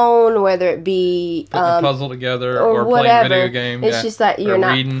your phone, whether it be putting a puzzle together or whatever, playing video game, it's just that you're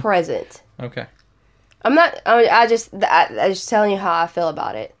not present. Okay. I'm just telling you how I feel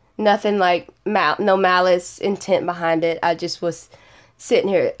about it. Nothing like no malice intent behind it. I just was sitting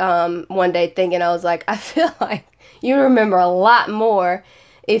here one day thinking, I was like, I feel like you remember a lot more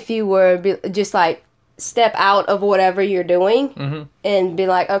if you were just like step out of whatever you're doing and be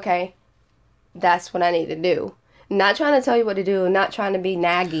like, okay, that's what I need to do. Not trying to tell you what to do, not trying to be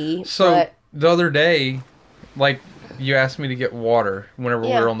naggy. So the other day, like, you asked me to get water whenever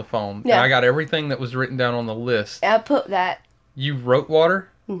we were on the phone. Yeah. And I got everything that was written down on the list. I put that. You wrote water?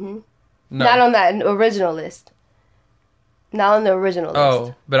 Mm-hmm. No. Not on that original list. Not on the original list.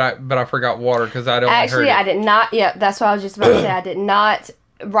 Oh, but I forgot water because I don't Actually, I did not. Yeah, that's what I was just about to say. I did not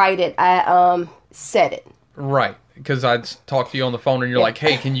write it. I said it. Right. Because I'd talk to you on the phone and you're like,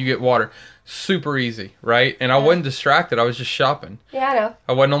 hey, can you get water? Super easy, right? And I wasn't distracted. I was just shopping. Yeah, I know.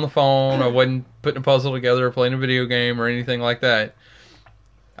 I wasn't on the phone. I wasn't putting a puzzle together or playing a video game or anything like that.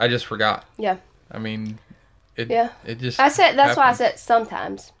 I just forgot. Yeah. I mean, it just that's happens. Why I said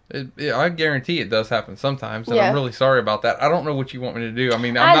sometimes. I guarantee it does happen sometimes, and I'm really sorry about that. I don't know what you want me to do. I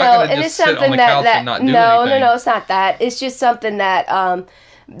mean, I'm not going to just sit on the couch and not do anything. No, it's not that. It's just something that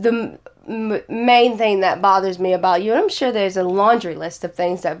the main thing that bothers me about you, and I'm sure there's a laundry list of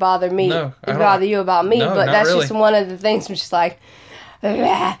things that bother you about me, but that's really just one of the things. I'm just like,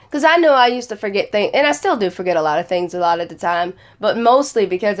 because I know I used to forget things, and I still do forget a lot of things a lot of the time, but mostly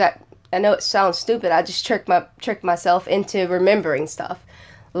because I know it sounds stupid. I just trick myself into remembering stuff,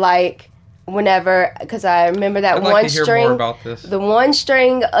 like whenever, because I remember that one string. More about this. The one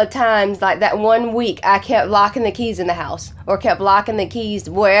string of times, like that 1 week, I kept locking the keys in the house, or kept locking the keys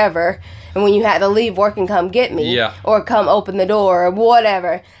wherever, and when you had to leave work and come get me, or come open the door, or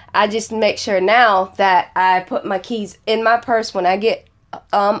whatever, I just make sure now that I put my keys in my purse when I get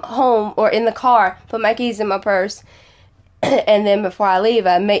home, or in the car, put my keys in my purse, and then before I leave,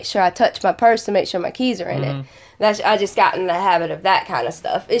 I make sure I touch my purse to make sure my keys are in it. I just got in the habit of that kind of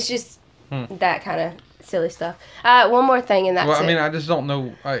stuff. It's just that kind of silly stuff. One more thing, and that's it. I mean, I just don't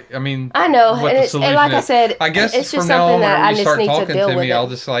know. I mean, I know, what the solution and like is. I said, I guess it's just from now on, that whenever I you just start need talking to deal to with me, it. I'll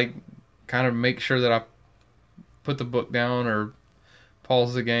just like kind of make sure that I put the book down or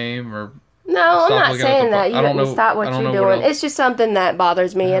pause the game or. No, I'm not saying that. You didn't stop what you're doing. It's just something that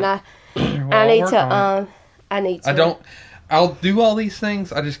bothers me, and I need to. I'll do all these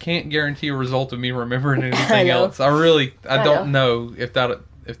things. I just can't guarantee a result of me remembering anything else. I don't know if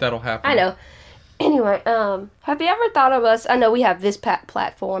that'll happen. I know. Anyway, have you ever thought of us? I know we have this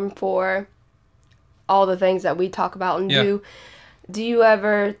platform for all the things that we talk about and do. Do you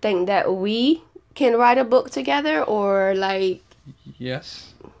ever think that we can write a book together, or like?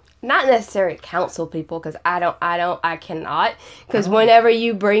 Yes. Not necessarily counsel people, because I cannot. Because whenever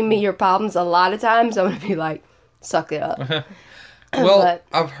you bring me your problems, a lot of times I'm gonna be like, suck it up. Well,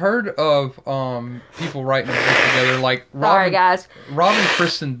 I've heard of people writing a book together. Like Rob and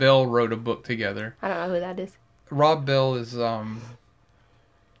Kristen Bell wrote a book together. I don't know who that is. Rob Bell is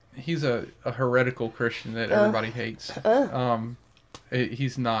he's a heretical Christian that everybody hates.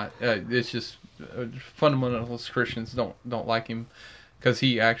 He's not. It's just fundamentalist Christians don't like him because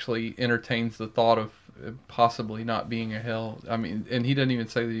he actually entertains the thought of possibly not being a hell. I mean, and he doesn't even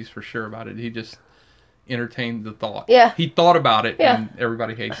say that he's for sure about it. He just entertained the thought. Yeah. He thought about it, and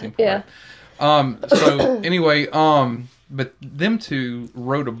everybody hates him for it. So anyway, but them two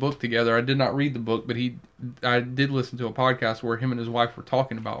wrote a book together. I did not read the book, but I did listen to a podcast where him and his wife were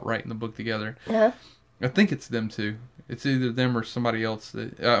talking about writing the book together. Uh-huh. I think it's them two. It's either them or somebody else.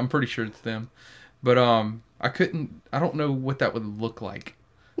 I'm pretty sure it's them. But I don't know what that would look like.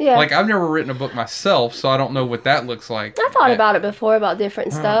 Yeah. Like, I've never written a book myself, so I don't know what that looks like. I thought about it before, about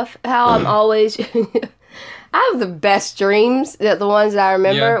different stuff. How I'm always... I have the best dreams, the ones that I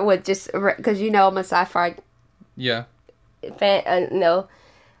remember, with just... Because, I'm a sci-fi... Yeah.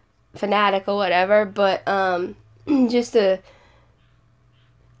 Fanatic or whatever. But, I thought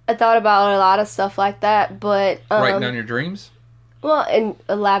about a lot of stuff like that, but... writing down your dreams? Well, and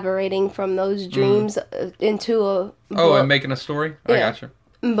elaborating from those dreams into a book. Oh, and making a story? I gotcha.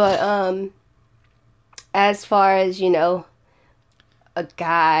 But, as far as, a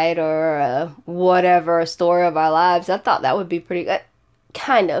guide or a story of our lives, I thought that would be pretty good.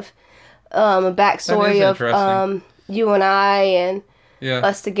 Kind of. A backstory of you and I and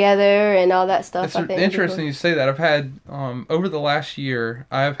us together and all that stuff. It's interesting you say that. I've had, over the last year,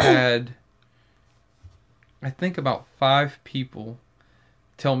 I've had, I think about 5 people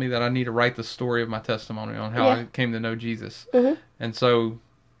tell me that I need to write the story of my testimony on how I came to know Jesus. Mm-hmm. And so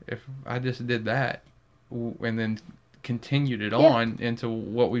if I just did that and then continued it on into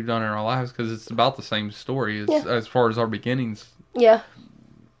what we've done in our lives, because it's about the same story as far as our beginnings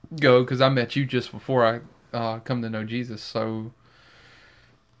go, because I met you just before I come to know Jesus. So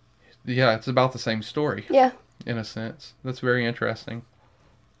it's about the same story. Yeah. In a sense. That's very interesting.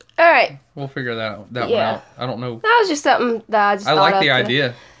 All right. We'll figure that one out. I don't know. That was just something that I just thought like the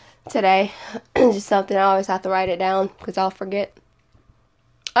idea. Today. Just something I always have to write it down because I'll forget.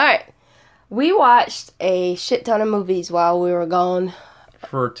 All right. We watched a shit ton of movies while we were gone.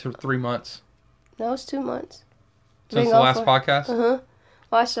 For 3 months. No, it was 2 months. Since the last podcast? Uh-huh.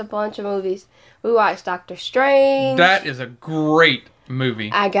 Watched a bunch of movies. We watched Doctor Strange. That is a great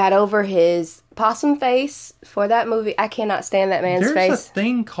movie. I got over his possum face for that movie. I cannot stand that man's face. There's a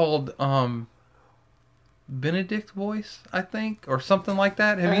thing called Benedict voice, I think, or something like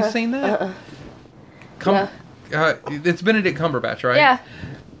that. Have you seen that? It's Benedict Cumberbatch, right? Yeah.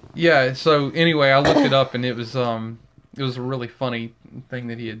 Yeah. So anyway, I looked it up, and it was a really funny thing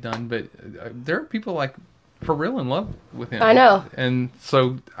that he had done. But there are people like for real in love with him. I know. And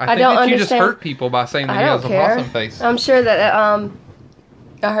so I think that you just hurt people by saying that he has a possum face. I'm sure that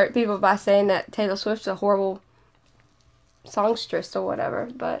I hurt people by saying that Taylor Swift's a horrible songstress or whatever,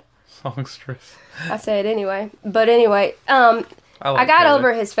 but... Songstress. I say it anyway. But anyway, I got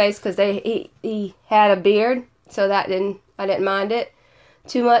over his face because he had a beard, so I didn't mind it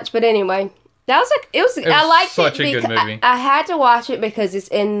too much. But anyway, I liked it. Such a good movie. I had to watch it because it's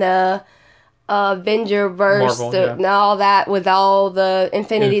in the Avengerverse and all that, with all the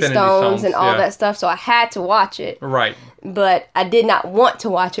Infinity Stones and all that stuff, so I had to watch it. Right. But I did not want to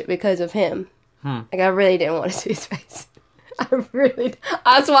watch it because of him. Like, I really didn't want to see his face.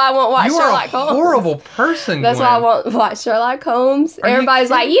 That's why I won't watch Sherlock Holmes. You are a horrible person, That's why I won't watch Sherlock Holmes. Everybody's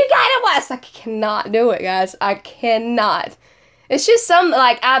like, you gotta watch. I cannot do it, guys. I cannot. It's just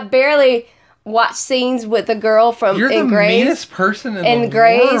I barely watch scenes with the girl from You're in the Grey's, meanest person in the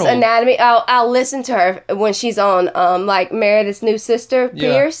Grey's world. Anatomy. I'll listen to her when she's on Meredith's new sister,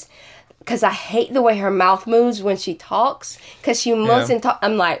 Pierce. Because I hate the way her mouth moves when she talks. Because she mustn't talk.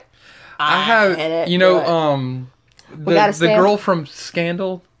 I'm like, the girl from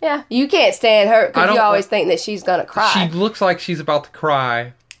Scandal. Yeah, you can't stand her because you always think that she's gonna cry. She looks like she's about to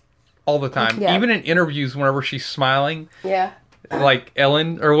cry all the time. Yeah. Even in interviews, whenever she's smiling. Yeah. Like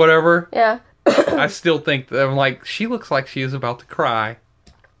Ellen or whatever. Yeah. I still think that I'm like, she looks like she is about to cry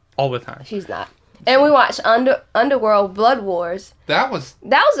all the time. She's not. And we watched Underworld Blood Wars. I liked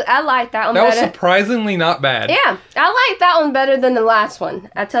that one better. That was surprisingly not bad. Yeah. I liked that one better than the last one.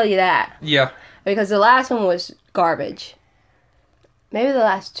 I tell you that. Yeah. Because the last one was garbage. Maybe the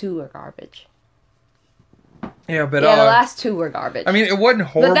last 2 were garbage. Yeah, but the last 2 were garbage. I mean, it wasn't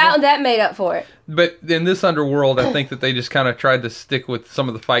horrible. But that made up for it. But in this Underworld, I think that they just kind of tried to stick with some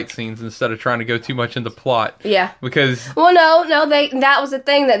of the fight scenes instead of trying to go too much into plot. Yeah. Because... Well, no, that was the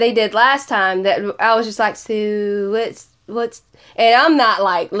thing that they did last time that I was just like, so it's and I'm not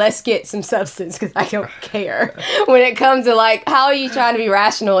like, let's get some substance, because I don't care when it comes to like, how are you trying to be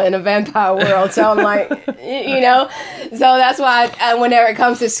rational in a vampire world? So I'm like, so that's why whenever it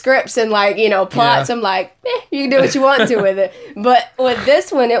comes to scripts and like, plots, I'm like, you can do what you want to with it. But with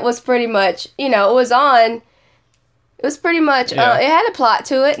this one, it was pretty much, it was pretty much, it had a plot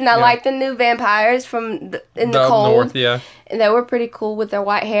to it, and I liked the new vampires from in the cold. North, yeah. And they were pretty cool with their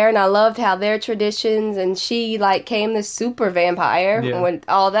white hair, and I loved how their traditions, and she, like, came this super vampire, and with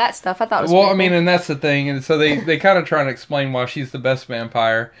all that stuff. I thought it was well, cool. I mean, and that's the thing, and so they kind of try to explain why she's the best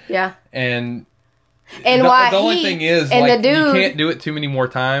vampire. Yeah. And why the only thing is, like, the dude, you can't do it too many more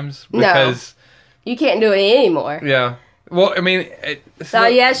times, because... No, you can't do it anymore. Yeah. Well, I mean...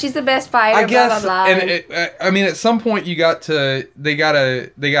 she's the best fighter, I guess, blah, blah, blah. And I mean, at some point, they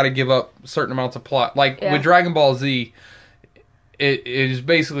gotta give up certain amounts of plot. Like, with Dragon Ball Z... It has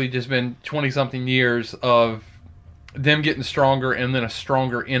basically just been 20-something years of them getting stronger and then a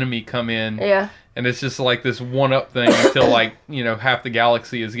stronger enemy come in. Yeah. And it's just like this one-up thing until, like, half the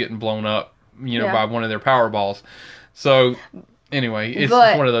galaxy is getting blown up, by one of their power balls. So, anyway, it's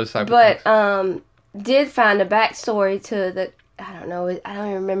just one of those type of things. But, did find a backstory to the... I don't know. I don't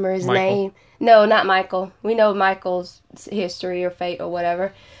even remember his name. No, not Michael. We know Michael's history or fate or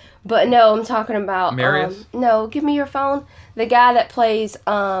whatever. But no, I'm talking about... Marius? No, give me your phone. The guy that plays...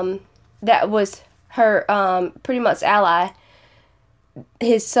 that was her pretty much ally.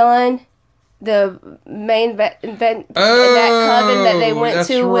 His son, the main that coven that they went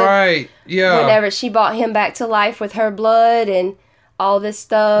to. Right. Yeah. Whenever she brought him back to life with her blood and all this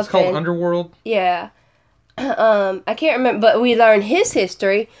stuff. It's called Underworld? Yeah. I can't remember, but we learned his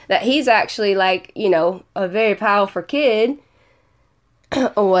history, that he's actually like, a very powerful kid.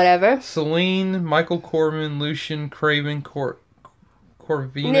 Or whatever. Selene, Michael Corman, Lucian, Craven,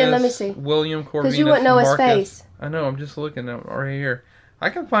 Corvinus, yeah, let me see. William Corvinus, because you wouldn't know Marcus. His face. I know, I'm just looking at right here. I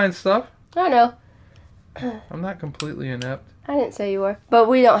can find stuff. I know. I'm not completely inept. I didn't say you were. But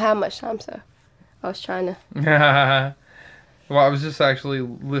we don't have much time, so I was trying to... Well, I was just actually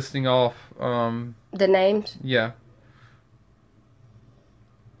listing off... the names? Yeah.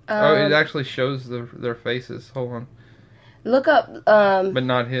 It actually shows their faces. Hold on. Look up... but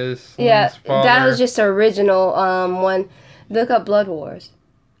not his. Yeah, father. that was just the original one. Look up Blood Wars.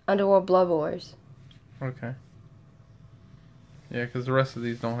 Underworld Blood Wars. Okay. Yeah, because the rest of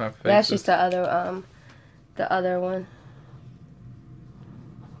these don't have faces. That's just the other one.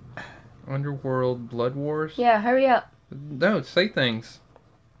 Underworld Blood Wars? Yeah, hurry up. No, say things.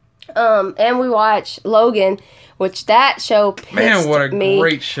 And we watched Logan, which that show pissed me. Man, what a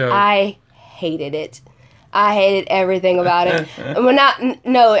great show. I hated it. I hated everything about it.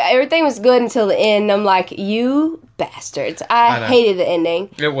 No, everything was good until the end. I'm like, you bastards. I hated the ending.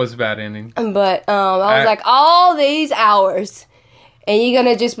 It was a bad ending. But I was like, all these hours, and you're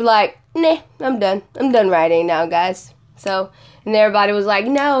going to just be like, nah, I'm done. I'm done writing now, guys. So, and everybody was like,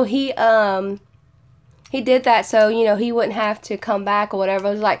 no, he did that so, he wouldn't have to come back or whatever.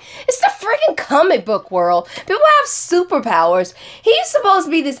 I was like, it's the freaking comic book world. People have superpowers. He's supposed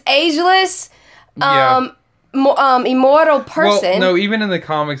to be this ageless, immortal person. Well, no, even in the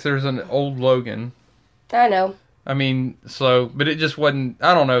comics, there's an old Logan. I know. I mean, but it just wasn't.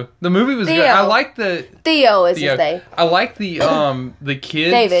 I don't know. The movie was good. I like the Theo is his name. I like the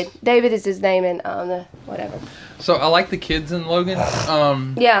kids. David is his name in the whatever. So I like the kids in Logan.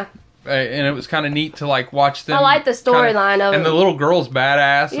 Yeah. And it was kind of neat to like watch them. I like the storyline of it. And the little girl's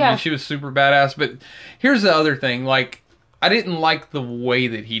badass. Yeah. I mean, she was super badass. But here's the other thing. Like, I didn't like the way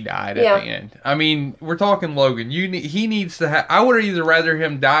that he died at the end. I mean, we're talking Logan. He needs to have... I would either rather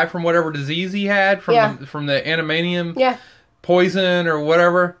him die from whatever disease he had from the animanium poison or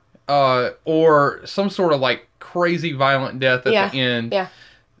whatever, or some sort of like crazy violent death at the end. Yeah.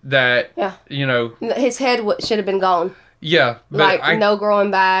 That, his head should have been gone. Yeah. But like, no growing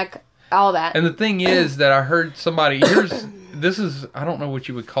back, all that. And the thing is that I heard somebody... This is... I don't know what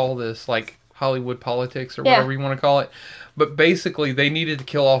you would call this, like Hollywood politics or whatever you want to call it. But basically, they needed to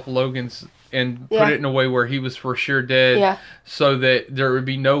kill off Logan's and put it in a way where he was for sure dead, so that there would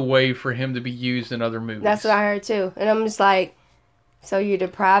be no way for him to be used in other movies. That's what I heard too, and I'm just like, so you're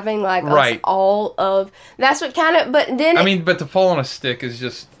depriving us all of. That's what kind of. But then I mean, but to fall on a stick is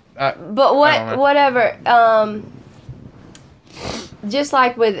just. But whatever. Just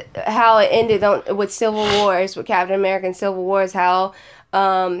like with how it ended with Civil Wars, with Captain America and Civil Wars, how.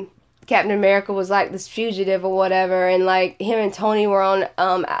 Captain America was like this fugitive or whatever, and like him and Tony were on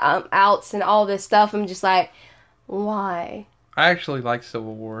outs and all this stuff. I'm just like, why? I actually liked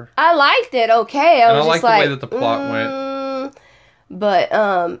Civil War. I liked it. Okay, I was liked just like, the way that the plot went. But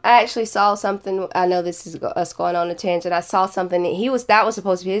I actually saw something. I know this is us going on a tangent. I saw something. That was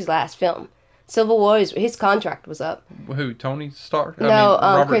supposed to be his last film. Civil War. His contract was up. Who? Tony Stark?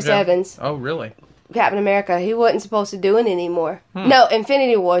 No, Chris Evans. Oh, really? Captain America. He wasn't supposed to do it anymore. No,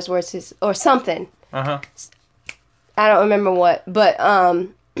 Infinity Wars was his or something. I don't remember what, but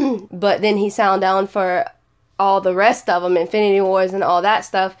but then he signed on for all the rest of them, Infinity Wars and all that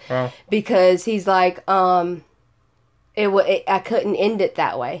stuff, because he's like, I couldn't end it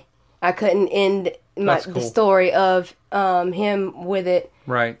that way. I couldn't end the story of him with it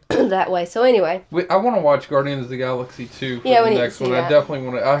that way. So anyway, I want to watch Guardians of the Galaxy 2 for the next one. I definitely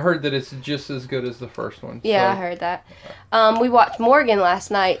want to. I heard that it's just as good as the first one. Yeah, so. I heard that. We watched Morgan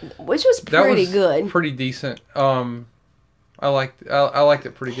last night, which was pretty good. Pretty decent. I liked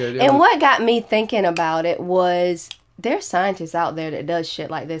it pretty good. What got me thinking about it was there's scientists out there that does shit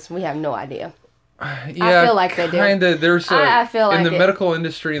like this and we have no idea. Yeah, I feel like they do. Kinda. There's I feel like in the medical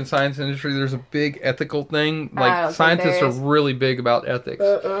industry and science industry, there's a big ethical thing. Like scientists are really big about ethics.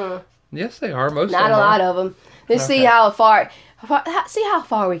 Yes, they are. Most not of them a lot of them. Let's see how far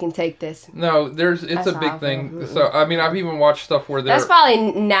we can take this. No, it's a big thing. So I mean, I've even watched stuff where that's probably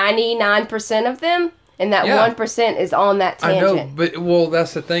 99% of them. And that 1% is on that tangent. I know, but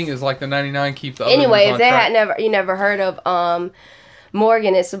that's the thing is like the 99 keep the other anyway. If on they track. you never heard of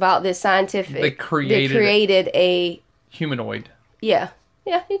Morgan, it's about this scientific. They created a humanoid. Yeah,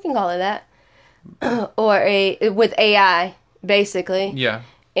 you can call it that, or with AI basically. Yeah,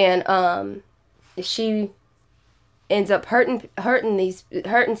 and she ends up hurting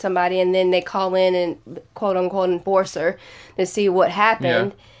somebody, and then they call in and quote unquote enforce her to see what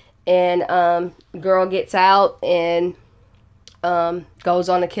happened. Yeah. And girl gets out and goes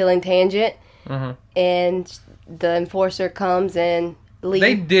on a killing tangent, and the enforcer comes and leaves.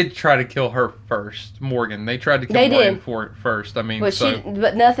 They did try to kill her first, Morgan. They tried to kill Morgan first. I mean, but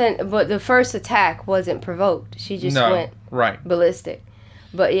But the first attack wasn't provoked. She just went ballistic.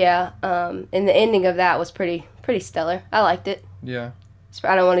 But yeah, and the ending of that was pretty stellar. I liked it. Yeah.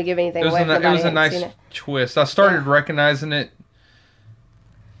 I don't want to give anything away. It was a nice twist. I started recognizing it.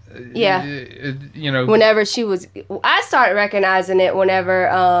 Yeah. Whenever I started recognizing it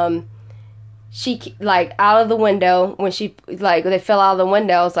whenever she out of the window when she they fell out of the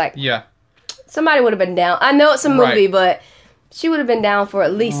window. I was like, yeah, somebody would have been down. I know it's a movie, but she would have been down for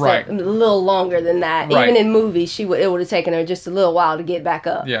at least a little longer than that. Right. Even in movies, it would have taken her just a little while to get back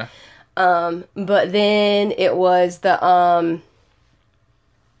up. Yeah. But then it was the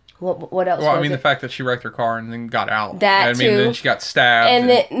What else? Well, I mean, the fact that she wrecked her car and then got out. That too. Then she got stabbed. And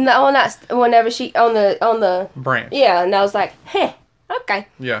then not whenever she on the branch. Yeah, and I was like, hey, okay.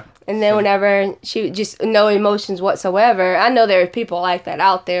 Yeah. And then whenever she just no emotions whatsoever. I know there are people like that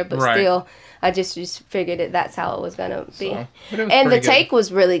out there, but still, I just figured that's how it was gonna be. And the take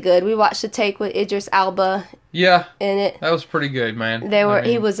was really good. We watched the take with Idris Elba. Yeah. In it. That was pretty good, man.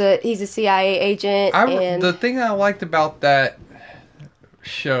 He's a CIA agent. And the thing I liked about that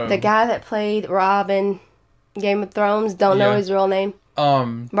show. The guy that played Rob in Game of Thrones, don't know his real name.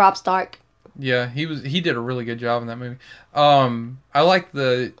 Rob Stark. Yeah, he did a really good job in that movie. I like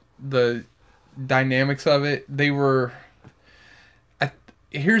the dynamics of it. They were.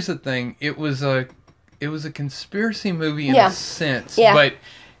 Here's the thing. It was a conspiracy movie in a sense, but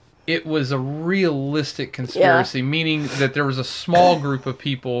it was a realistic conspiracy, meaning that there was a small group of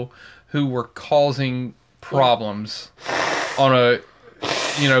people who were causing problems on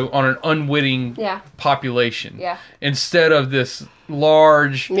an unwitting population. Yeah. Instead of this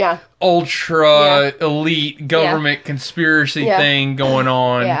large, ultra elite government conspiracy thing going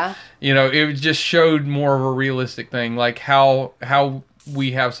on. Yeah. It just showed more of a realistic thing, like how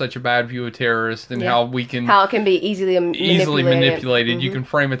we have such a bad view of terrorists and how it can be easily manipulated. Mm-hmm. You can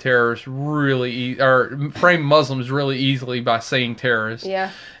frame a terrorist or frame Muslims really easily by saying terrorist.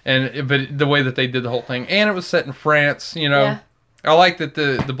 Yeah. But the way that they did the whole thing, and it was set in France. I like that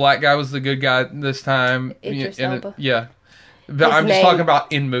the black guy was the good guy this time. Idris Elba. Yeah. But I'm just talking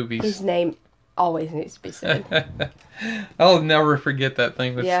about in movies. His name always needs to be said. I'll never forget that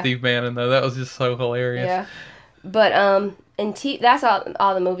thing with Steve Bannon, though. That was just so hilarious. Yeah. But, that's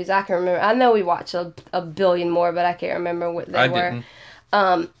all the movies I can remember. I know we watched a billion more, but I can't remember what they were.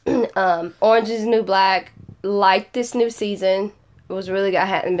 Didn't. Orange is the New Black. Liked this new season. It was really good. I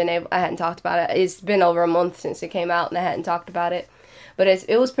hadn't talked about it. It's been over a month since it came out, and I hadn't talked about it. But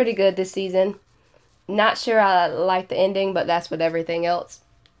it was pretty good this season. Not sure I like the ending, but that's with everything else.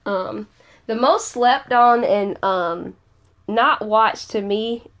 The most slept on and not watched to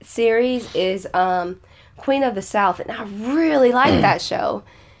me series is Queen of the South, and I really like that show.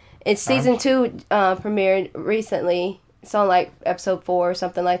 It's season 2 premiered recently, It's on like episode 4 or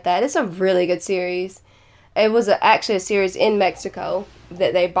something like that. It's a really good series. It was actually a series in Mexico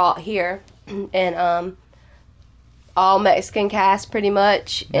that they bought here, and all Mexican cast pretty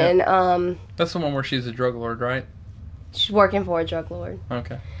much. Yeah. And that's the one where she's a drug lord, right? She's working for a drug lord.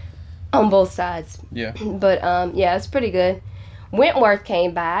 Okay. On both sides. Yeah. But yeah, it's pretty good. Wentworth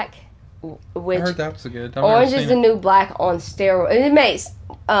came back. Which I heard that was good. Orange is the New Black on steroids. It makes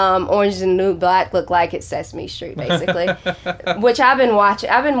Orange is the New Black look like it's Sesame Street, basically. Which I've been watching.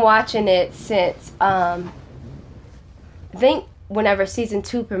 I've been watching it since I think whenever season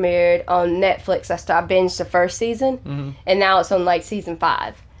 2 premiered on Netflix. I binged the first season, and now it's on like season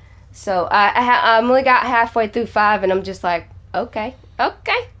 5. So I only got halfway through 5, and I'm just like, okay.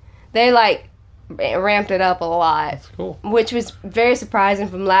 They like ramped it up a lot. That's cool. Which was very surprising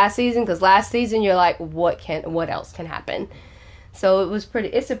from last season, because last season you're like, what else can happen? So it's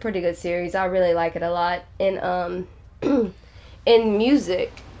a pretty good series. I really like it a lot. And in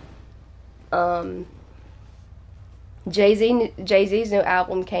music, Jay-Z's new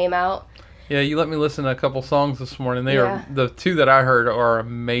album came out. Yeah, you let me listen to a couple songs this morning. They are the 2 that I heard are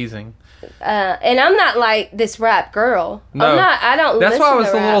amazing. And I'm not like this rap girl. No, I don't. That's why I was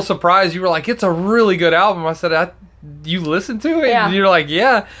a little surprised. You were like, "It's a really good album." I said, "You listened to it?" Yeah. And you're like,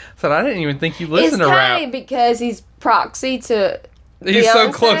 "Yeah." I said, "I didn't even think you listened to rap." It's because he's proxy to. He's Beyonce.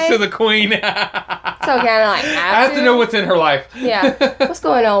 so close to the queen. So kind of like I have to know what's in her life. Yeah, what's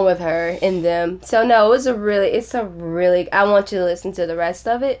going on with her in them? So no, it's a really. I want you to listen to the rest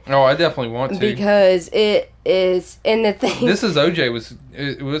of it. Oh, I definitely want to, because it is. And the thing. This is OJ.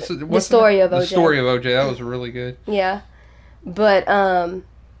 What's the story of OJ? The story of OJ. That was really good. Yeah, but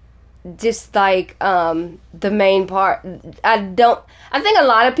just like the main part, I think a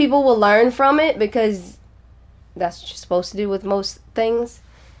lot of people will learn from it, because that's what you're supposed to do with most things.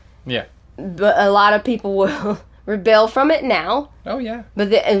 Yeah. But a lot of people will rebel from it now. Oh, yeah. But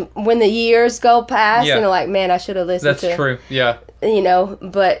when the years go past, and they're like, man, I should have listened to... That's true, yeah.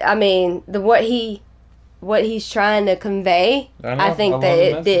 But, I mean, what he's trying to convey, I think that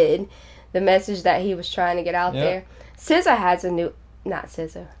it did. The message that he was trying to get out there. SZA has a new... Not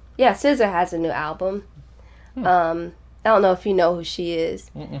SZA. Yeah, SZA has a new album. I don't know if you know who she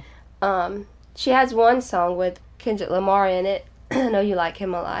is. She has one song with Kendrick Lamar in it. I know you like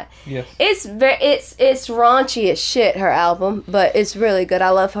him a lot. Yes. It's raunchy as shit, her album, but it's really good.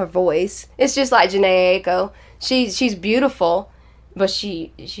 I love her voice. It's just like Jhené Aiko. She's beautiful, but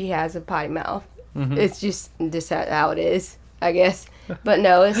she has a potty mouth. It's just how it is, I guess. But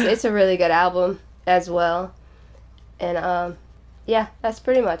no, it's a really good album as well. And yeah, that's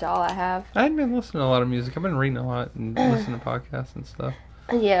pretty much all I have. I hadn't been listening to a lot of music. I've been reading a lot and listening to podcasts and stuff.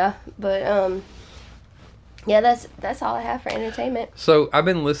 Yeah, but yeah, that's all I have for entertainment. So I've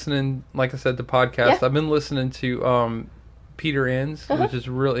been listening, like I said, to podcasts. Yeah. I've been listening to Peter Enns, which is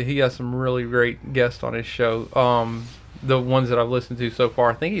he has some really great guests on his show. The ones that I've listened to so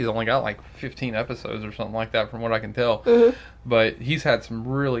far, I think he's only got like 15 episodes or something like that, from what I can tell. But he's had some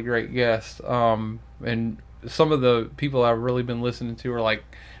really great guests, and some of the people I've really been listening to are like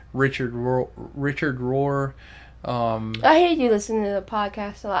Richard Rohr. I hear you listen to the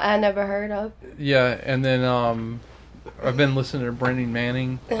podcast a lot. I never heard of. Yeah, and then I've been listening to Brendan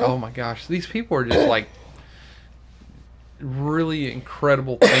Manning. Oh my gosh, these people are just like really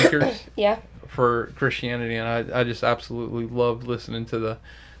incredible thinkers. Yeah. For Christianity, and I just absolutely love listening to the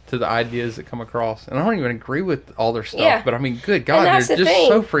ideas that come across. And I don't even agree with all their stuff, but I mean, good God, they're just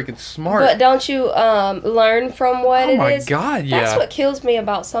so freaking smart. But don't you learn from what it is? Oh my God, yeah. That's what kills me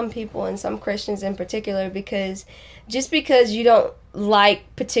about some people, and some Christians in particular, because just because you don't like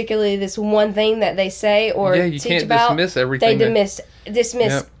particularly this one thing that they say or you teach can't about, dismiss everything. They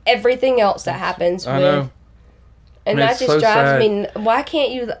dismiss everything else that happens. I know. And that just drives me. Why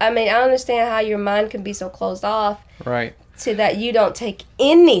can't you? I mean, I understand how your mind can be so closed off, right? So that you don't take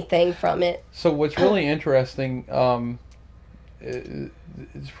anything from it. So what's really interesting is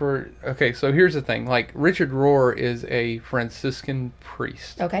so here's the thing. Like, Richard Rohr is a Franciscan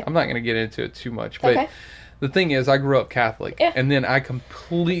priest. Okay. I'm not going to get into it too much, but the thing is, I grew up Catholic, and then I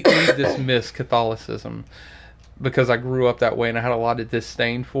completely dismissed Catholicism because I grew up that way, and I had a lot of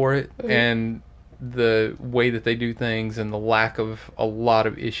disdain for it, and the way that they do things, and the lack of a lot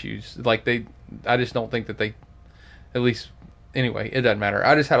of issues. Like, I just don't think that they, at least, anyway, it doesn't matter.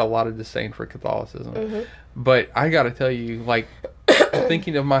 I just had a lot of disdain for Catholicism. But I got to tell you, like,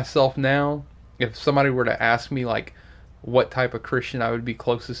 thinking of myself now, if somebody were to ask me, like, what type of Christian I would be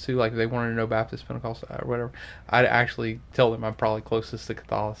closest to, like if they wanted to know Baptist, Pentecostal, or whatever, I'd actually tell them I'm probably closest to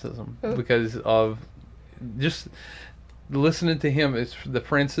Catholicism because of just listening to him. It's the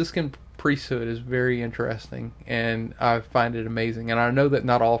Franciscan priesthood is very interesting, and I find it amazing. And I know that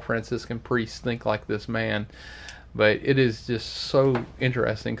not all Franciscan priests think like this man, but it is just so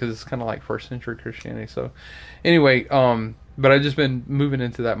interesting because it's kind of like first century Christianity. So anyway, but I've just been moving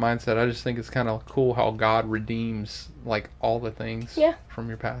into that mindset. I just think it's kind of cool how God redeems like all the things from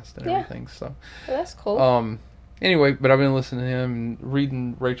your past and everything. So well, that's cool. Anyway, but I've been listening to him and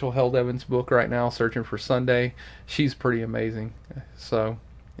reading Rachel Held Evans' book right now, Searching for Sunday. She's pretty amazing. So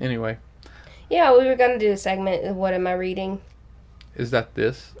anyway. Yeah, we were going to do a segment of What Am I Reading? Is that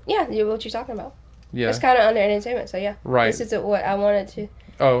this? Yeah, what you're talking about. Yeah. It's kind of under entertainment, so yeah. Right. This is what I wanted to.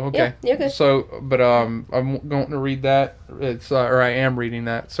 Oh, okay. Yeah, you're good. So, but I'm going to read that. It's or I am reading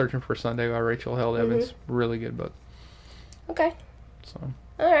that, Searching for Sunday by Rachel Held Evans. Really good book. Okay. So.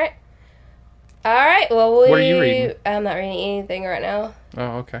 All right. Well, what are you reading? I'm not reading anything right now.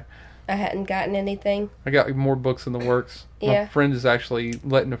 Oh, okay. I hadn't gotten anything. I got more books in the works. Yeah. My friend is actually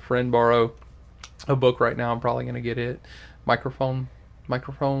letting a friend borrow a book right now. I'm probably going to get it. Microphone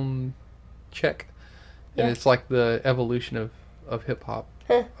Check. And it's like the evolution of hip hop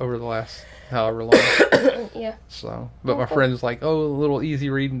over the last however long. Yeah. So, but my friend's like, oh, a little easy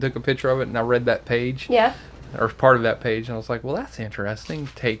read, and took a picture of it, and I read that page. Yeah. Or part of that page, and I was like, well, that's interesting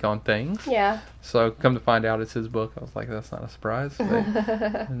take on things. Yeah. So come to find out it's his book. I was like, that's not a surprise. But,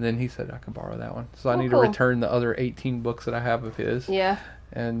 and then he said I can borrow that one. So I need to return the other 18 books that I have of his. Yeah.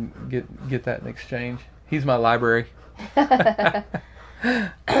 And get that in exchange. He's my library. Yep.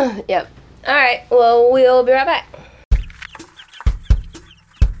 All right. Well, we'll be right back.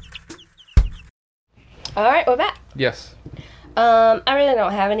 All right, we're back. Yes. I really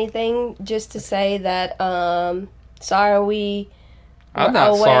don't have anything, just to say that sorry we were I'm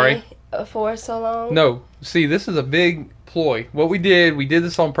not away sorry for so long. No. See, this is a big ploy. What we did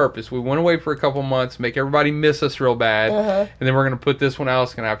this on purpose. We went away for a couple months, make everybody miss us real bad, and then we're going to put this one out.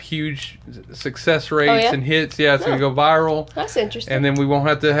 It's going to have huge success rates and hits. Yeah, it's going to go viral. That's interesting. And then we won't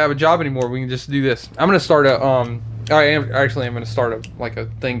have to have a job anymore. We can just do this. I'm going to start I'm going to start a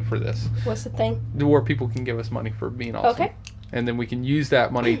thing for this. What's the thing? Where people can give us money for being awesome. Okay. And then we can use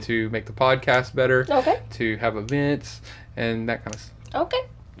that money to make the podcast better. Okay. To have events and that kind of stuff. Okay.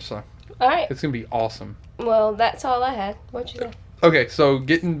 So. All right. It's going to be awesome. Well, that's all I had. What'd you say? Okay, so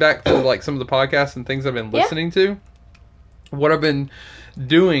getting back to like some of the podcasts and things I've been listening to, what I've been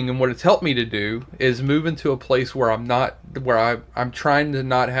doing and what it's helped me to do is move into a place where I'm trying to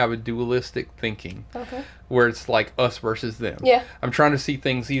not have a dualistic thinking. Okay. Where it's like us versus them. Yeah. I'm trying to see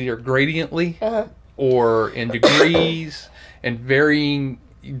things either gradiently or in degrees and varying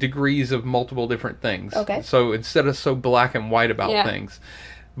degrees of multiple different things. Okay. So instead of so black and white about things.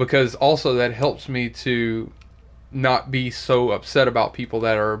 Because also that helps me to not be so upset about people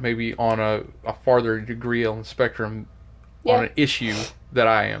that are maybe on a farther degree on the spectrum on an issue that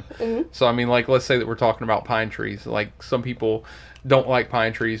I am. Mm-hmm. So, I mean, like, let's say that we're talking about pine trees. Like, some people don't like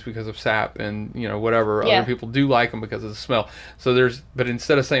pine trees because of sap and, whatever. Other people do like them because of the smell. So but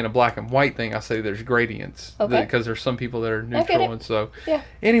instead of saying a black and white thing, I say there's gradients. Okay. Because there's some people that are neutral. And so,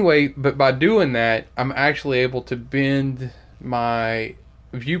 anyway, but by doing that, I'm actually able to bend my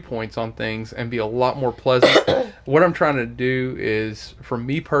viewpoints on things and be a lot more pleasant. What I'm trying to do is, for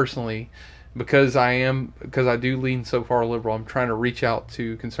me personally, because I do lean so far liberal, I'm trying to reach out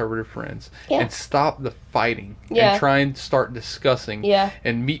to conservative friends and stop the fighting and try and start discussing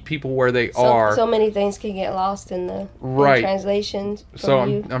and meet people where they are. So many things can get lost in the translations. So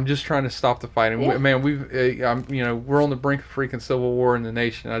I'm just trying to stop the fighting. Yeah. Man, we're on the brink of freaking civil war in the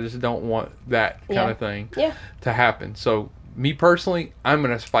nation. I just don't want that kind of thing to happen. So me personally, I'm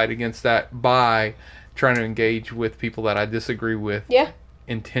going to fight against that by trying to engage with people that I disagree with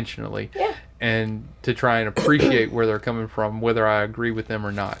intentionally and to try and appreciate where they're coming from, whether I agree with them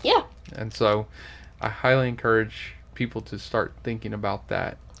or not. Yeah. And so I highly encourage people to start thinking about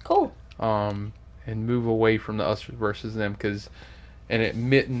that. Cool. And move away from the us versus them, and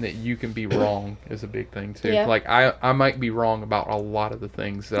admitting that you can be wrong is a big thing too. Yeah. Like I might be wrong about a lot of the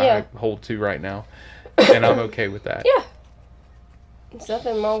things that I hold to right now, and I'm okay with that. Yeah. There's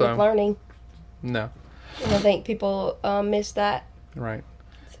nothing wrong with learning. No. And I think people miss that. Right.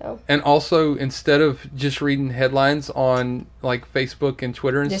 So. And also, instead of just reading headlines on like Facebook and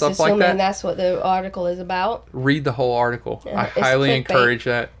Twitter and stuff like that, that's what the article is about. Read the whole article. I highly encourage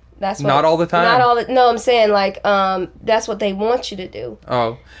that. That's not all the time. Not all the. No, I'm saying like that's what they want you to do.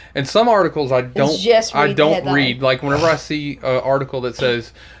 Oh, and some articles I don't read. Like whenever I see an article that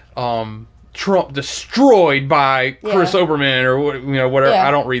says Trump destroyed by Chris Oberman or whatever,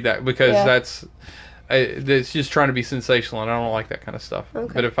 I don't read that because it's just trying to be sensational, and I don't like that kind of stuff.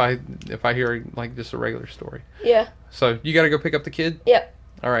 Okay. But if I hear like just a regular story. Yeah. So you got to go pick up the kid? Yep.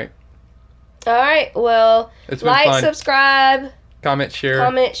 All right. All right. Well, like, subscribe. Comment,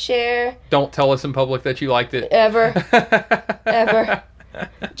 share. Don't tell us in public that you liked it. Ever.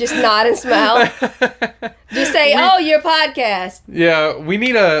 Just nod and smile. Just say, your podcast. Yeah, we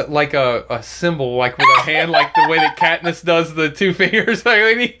need a symbol, like with a hand, like the way that Katniss does the 2 fingers. Like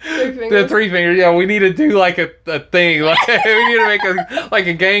we need 3 fingers. The 3 fingers. Yeah, we need to do like a thing. Like we need to make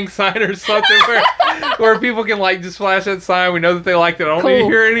a gang sign or something where people can like just flash that sign. We know that they liked it. I don't need to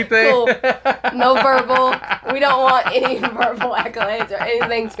hear anything. Cool. No verbal. We don't want any verbal accolades or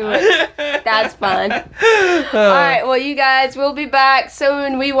anything to it. That's fine. All right. Well, you guys, we'll be back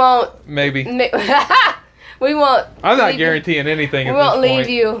soon. We won't. Maybe. We won't. I'm not guaranteeing anything. We won't leave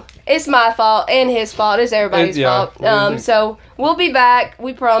you. It's my fault and his fault. It's everybody's fault. So we'll be back.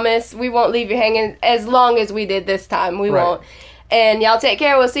 We promise. We won't leave you hanging as long as we did this time. We won't. And y'all take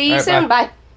care. We'll see you soon. Bye.